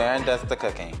 Merrin does the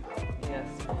cooking. Yes.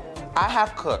 I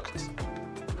have cooked.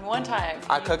 One time.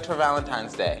 I cooked for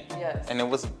Valentine's Day. Yes. And it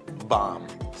was bomb.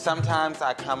 Sometimes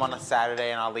I come on a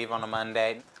Saturday and I'll leave on a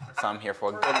Monday, so I'm here for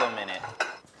a good little minute.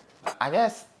 I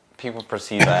guess people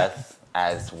perceive us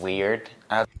as weird.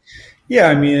 Yeah,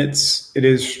 I mean, it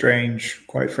is strange,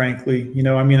 quite frankly. You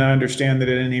know, I mean, I understand that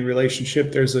in any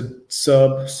relationship, there's a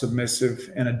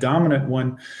submissive, and a dominant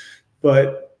one.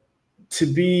 But to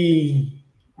be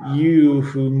you,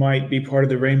 who might be part of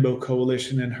the Rainbow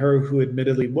Coalition, and her, who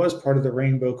admittedly was part of the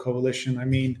Rainbow Coalition, I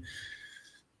mean,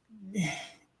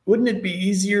 wouldn't it be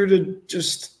easier to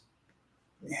just,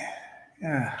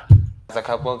 yeah. As a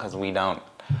couple, because we don't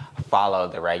follow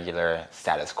the regular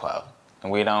status quo.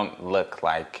 And we don't look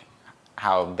like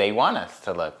how they want us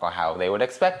to look or how they would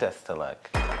expect us to look.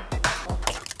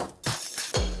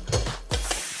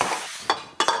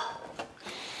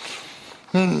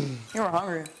 You were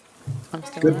hungry. I'm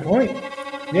still Good point.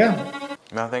 Yeah.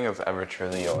 Nothing is ever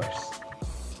truly yours.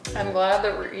 I'm glad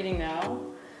that we're eating now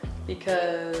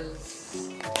because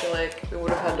I feel like we would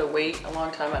have had to wait a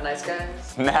long time at Nice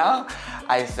Guys. Now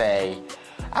I say,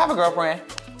 I have a girlfriend.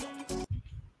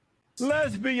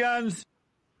 Lesbians.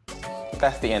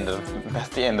 That's the end of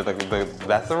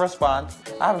that's the response.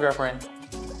 I have a girlfriend.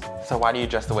 So why do you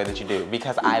dress the way that you do?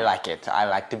 Because I like it. I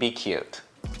like to be cute.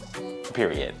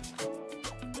 Period.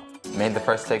 Made the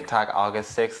first TikTok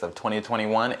August 6th of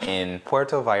 2021 in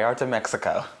Puerto Vallarta,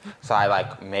 Mexico. So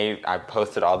I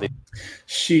posted all these.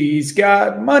 She's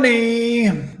got money.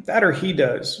 That or he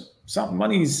does.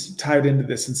 Money's tied into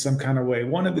this in some kind of way.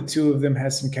 One of the two of them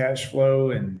has some cash flow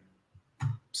and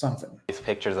something. These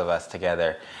pictures of us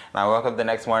together. And I woke up the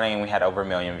next morning and we had over 1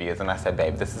 million views. And I said,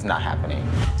 babe, this is not happening.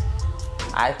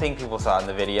 I think people saw in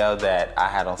the video that I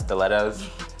had on stilettos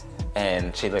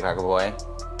and she looked like a boy.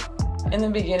 In the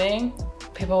beginning,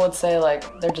 people would say like,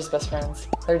 they're just best friends.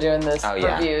 They're doing this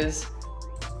for views.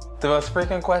 The most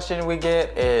frequent question we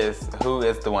get is, who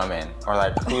is the woman? Or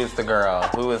like, who is the girl?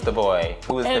 Who is the boy?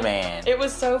 Who is the man? It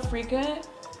was so frequent.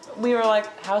 We were like,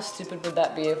 how stupid would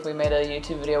that be if we made a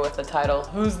YouTube video with the title,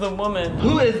 Who's the Woman?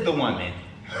 Who is the woman?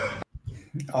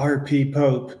 RP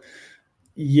Pope,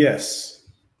 yes,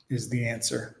 is the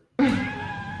answer.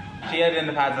 She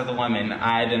identifies as a woman,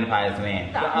 I identify as a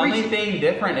man. The only thing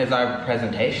different is our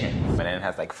presentation. And it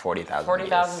has like 40,000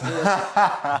 40,000 views.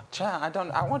 Child,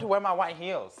 I want to wear my white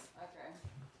heels.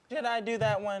 Okay. Should I do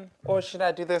that one or should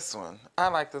I do this one? I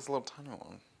like this little tiny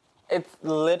one.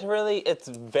 It's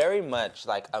very much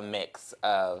like a mix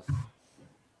of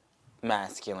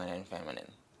masculine and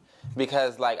feminine.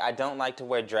 Because like, I don't like to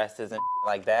wear dresses and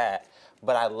like that,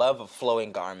 but I love a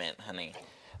flowing garment, honey.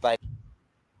 Like,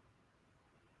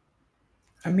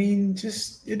 I mean,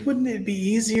 wouldn't it be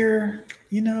easier,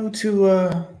 you know,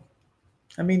 to,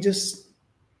 just,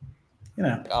 you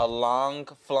know. A long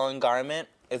flowing garment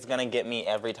is gonna get me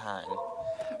every time.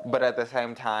 But at the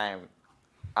same time,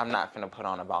 I'm not gonna put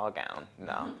on a ball gown.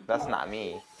 No, that's not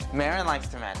me. Merrin likes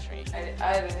to match me.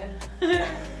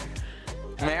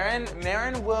 Merrin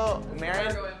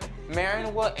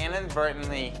will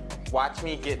inadvertently watch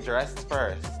me get dressed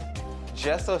first,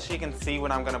 just so she can see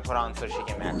what I'm gonna put on so she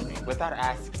can match me without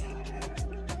asking.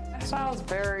 That sounds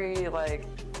very like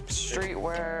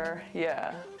streetwear,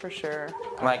 yeah, for sure.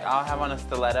 Like I'll have on a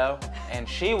stiletto and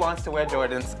she wants to wear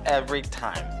Jordans every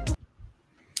time.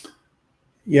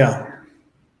 Yeah.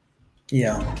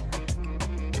 Yeah.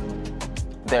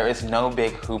 There is no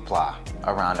big hoopla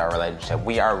around our relationship.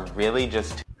 We are really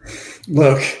just...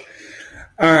 Look,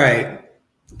 all right,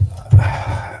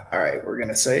 we're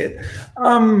gonna say it.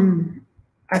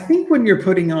 I think when you're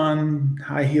putting on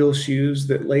high heel shoes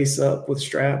that lace up with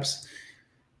straps,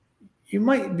 you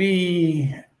might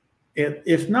be,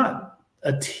 if not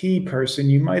a T person,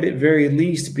 you might at very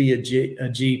least be a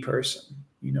G person.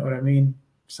 You know what I mean?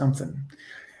 Something.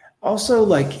 Also,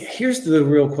 like, here's the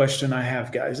real question I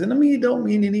have, guys. And I mean, don't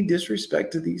mean any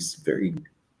disrespect to these very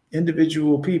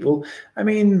individual people. I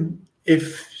mean,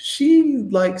 if she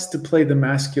likes to play the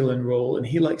masculine role and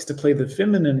he likes to play the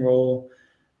feminine role,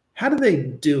 how do they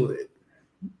do it?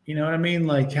 You know what I mean?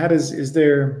 Like, is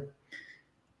there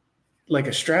like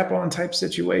a strap-on type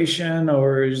situation,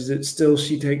 or is it still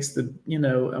she takes the, you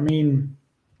know, I mean,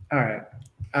 all right,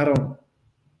 I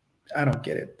don't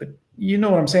get it, but you know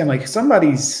what I'm saying? Like,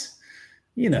 somebody's,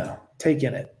 you know,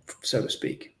 taking it, so to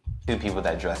speak. Two people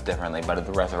that dress differently, but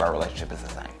the rest of our relationship is the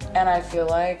same. And I feel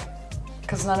like,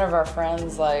 because none of our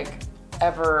friends like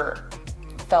ever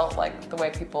felt like the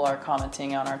way people are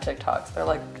commenting on our TikToks. They're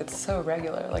like, it's so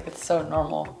regular, like it's so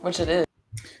normal, which it is.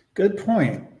 Good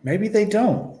point. Maybe they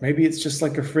don't. Maybe it's just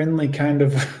like a friendly kind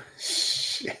of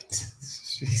shit.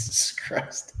 Jesus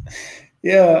Christ.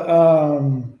 Yeah.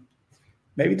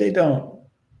 Maybe they don't.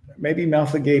 Maybe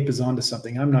Mouth Agape is onto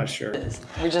something. I'm not sure.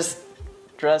 We just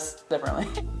dress differently.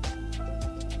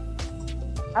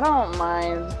 I don't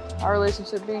mind our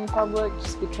relationship being public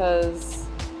just because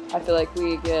I feel like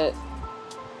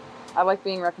I like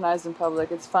being recognized in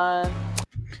public. It's fun.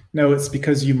 No, it's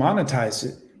because you monetize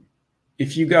it.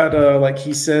 If you got, like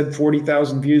he said,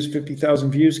 40,000 views,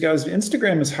 50,000 views, guys,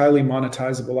 Instagram is highly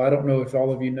monetizable. I don't know if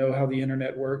all of you know how the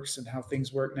internet works and how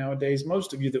things work nowadays.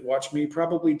 Most of you that watch me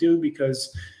probably do,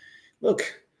 because look,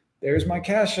 there's my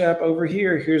Cash App over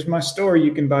here. Here's my store.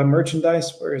 You can buy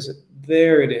merchandise. Where is it?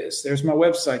 There it is. There's my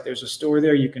website. There's a store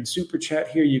there. You can super chat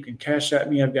here. You can Cash App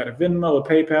me. I've got a Venmo, a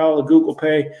PayPal, a Google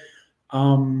Pay,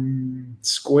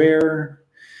 Square,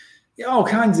 all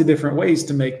kinds of different ways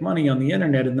to make money on the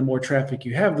internet. And the more traffic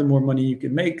you have, the more money you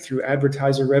can make through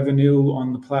advertiser revenue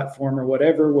on the platform or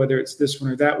whatever, whether it's this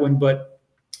one or that one. But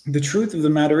the truth of the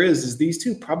matter is these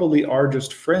two probably are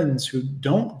just friends who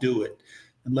don't do it,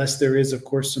 unless there is, of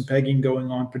course, some pegging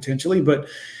going on potentially. But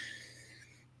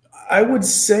I would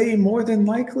say more than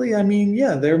likely, I mean,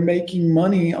 yeah, they're making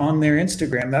money on their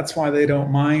Instagram. That's why they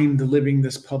don't mind living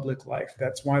this public life.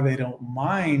 That's why they don't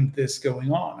mind this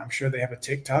going on. I'm sure they have a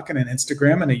TikTok and an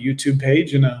Instagram and a YouTube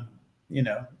page and a, you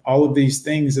know, all of these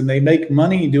things, and they make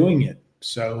money doing it.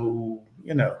 So,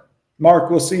 you know, Mark,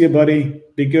 we'll see you, buddy.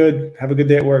 Be good. Have a good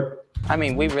day at work. I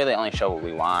mean, we really only show what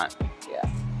we want. Yeah.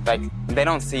 Like, they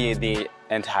don't see the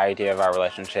entirety of our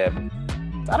relationship.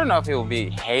 I don't know if it will be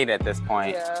hate at this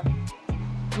point. Yeah.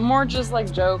 More just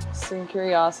like jokes and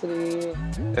curiosity.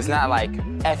 It's not like,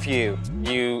 F you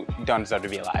don't deserve to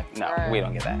be alive. No, we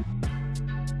don't get that.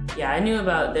 Yeah, I knew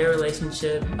about their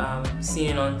relationship,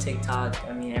 seeing it on TikTok.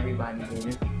 I mean, everybody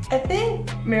did. I think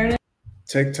Marin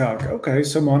TikTok. Okay,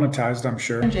 so monetized, I'm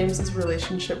sure. and James's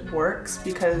relationship works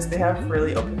because they have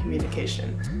really open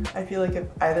communication. I feel like if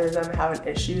either of them have an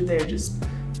issue, they're just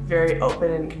very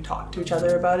open and can talk to each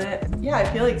other about it. Yeah, I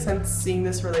feel like since seeing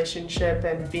this relationship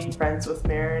and being friends with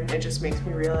Marin, it just makes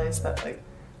me realize that, like,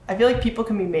 I feel like people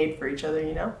can be made for each other,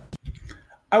 you know?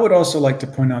 I would also like to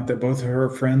point out that both of her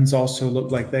friends also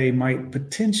look like they might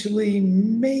potentially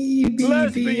maybe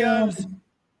Lesbians. be,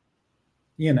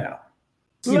 you know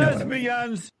what I mean.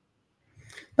 Lesbians.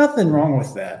 Nothing wrong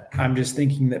with that. I'm just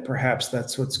thinking that perhaps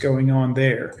that's what's going on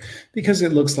there, because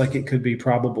it looks like it could be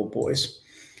probable, boys.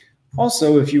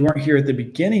 Also, if you weren't here at the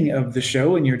beginning of the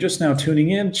show and you're just now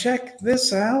tuning in, check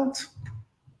this out.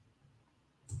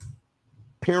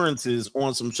 Appearances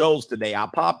on some shows today. I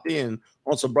popped in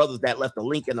on some brothers that left a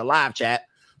link in the live chat.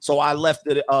 So I left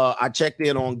it. I checked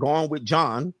in on Gone with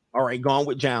John. All right, Gone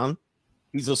with John.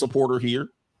 He's a supporter here.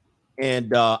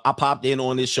 And I popped in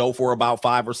on this show for about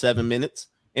 5 or 7 minutes.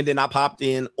 And then I popped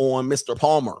in on Mr.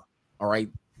 Palmer. All right.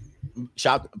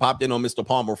 Popped in on Mr.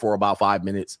 Palmer for about 5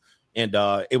 minutes. And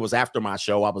it was after my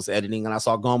show. I was editing and I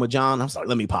saw Gone with John. I was like,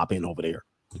 let me pop in over there.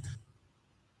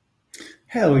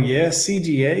 Hell yeah,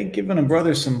 CGA, giving a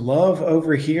brother some love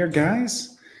over here,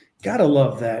 guys. Gotta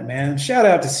love that, man. Shout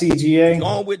out to CGA.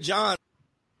 Gone with John.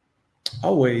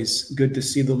 Always good to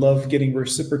see the love getting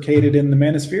reciprocated in the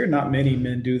manosphere. Not many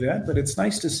men do that, but it's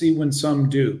nice to see when some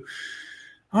do.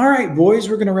 All right, boys,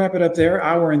 we're going to wrap it up there.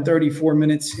 Hour and 34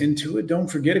 minutes into it. Don't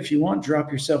forget, if you want,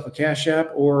 drop yourself a Cash App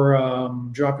or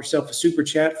drop yourself a super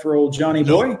chat for old Johnny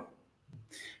Boy.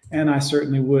 And I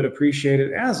certainly would appreciate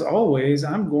it. As always,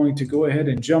 I'm going to go ahead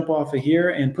and jump off of here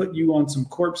and put you on some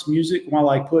corpse music while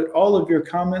I put all of your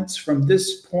comments from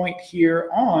this point here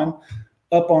on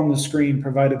up on the screen,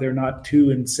 provided they're not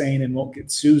too insane and won't get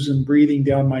Susan breathing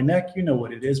down my neck. You know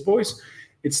what it is, boys.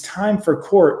 It's time for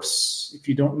Corpse. If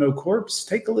you don't know Corpse,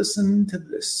 take a listen to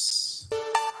this.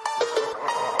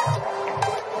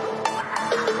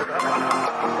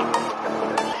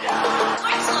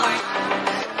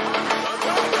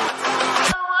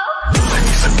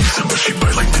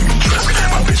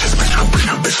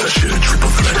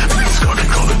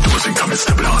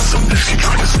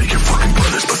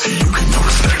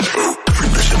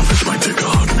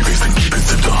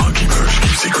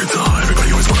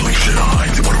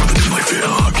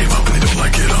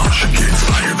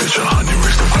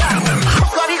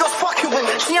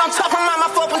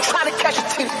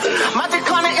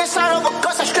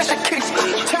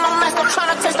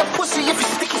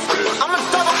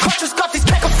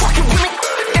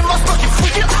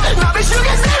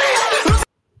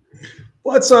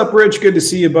 What's up, Rich? Good to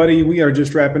see you, buddy. We are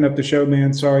just wrapping up the show,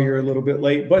 man. Sorry you're a little bit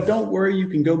late, but don't worry. You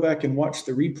can go back and watch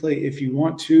the replay if you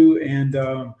want to. And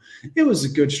it was a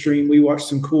good stream. We watched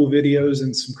some cool videos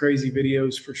and some crazy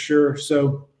videos for sure.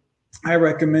 So I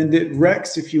recommend it.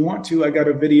 Rex, if you want to, I got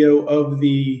a video of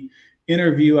the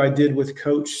interview I did with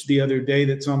Coach the other day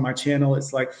that's on my channel.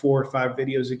 It's like 4 or 5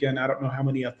 videos. Again, I don't know how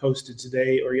many I posted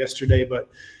today or yesterday, but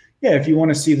yeah, if you want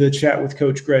to see the chat with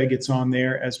Coach Greg, it's on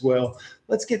there as well.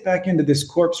 Let's get back into this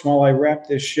corpse while I wrap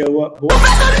this show up. Boys.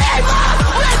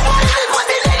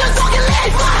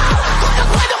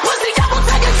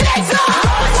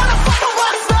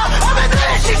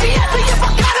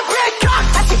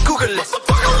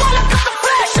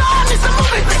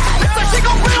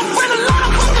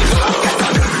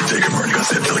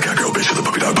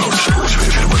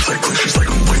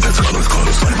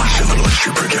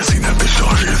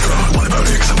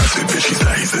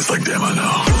 Like damn, I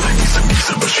know. Like me some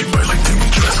geese, but she bite like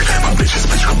Dimitrescu. My bitch's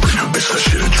bitch gon' bring her bitch, that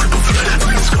shit a triple threat.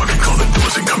 Bring the scar, can call the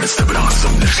doors and come and step it on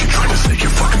some next. You try to snake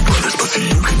your fucking brothers, but see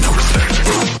you get no respect.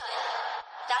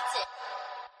 That's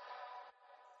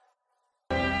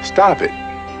it. Stop it.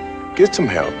 Get some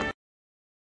help.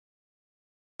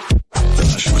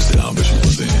 She was down, but she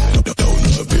wasn't.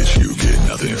 No, bitch, you get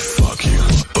nothing. Fuck you.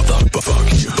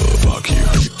 Fuck you. Fuck you.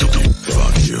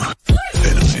 Fuck you.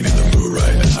 And I ain't in the mood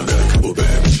right now. I got a couple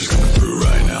bad bitches coming through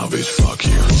right now, bitch. Fuck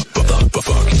you.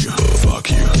 Fuck you. Fuck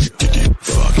you.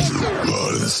 Fuck you.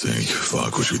 Blood in the sink.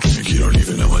 Fuck what you think. You don't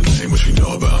even know my name, what you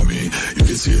know about me. You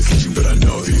can see it's leaking, but I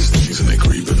know these things.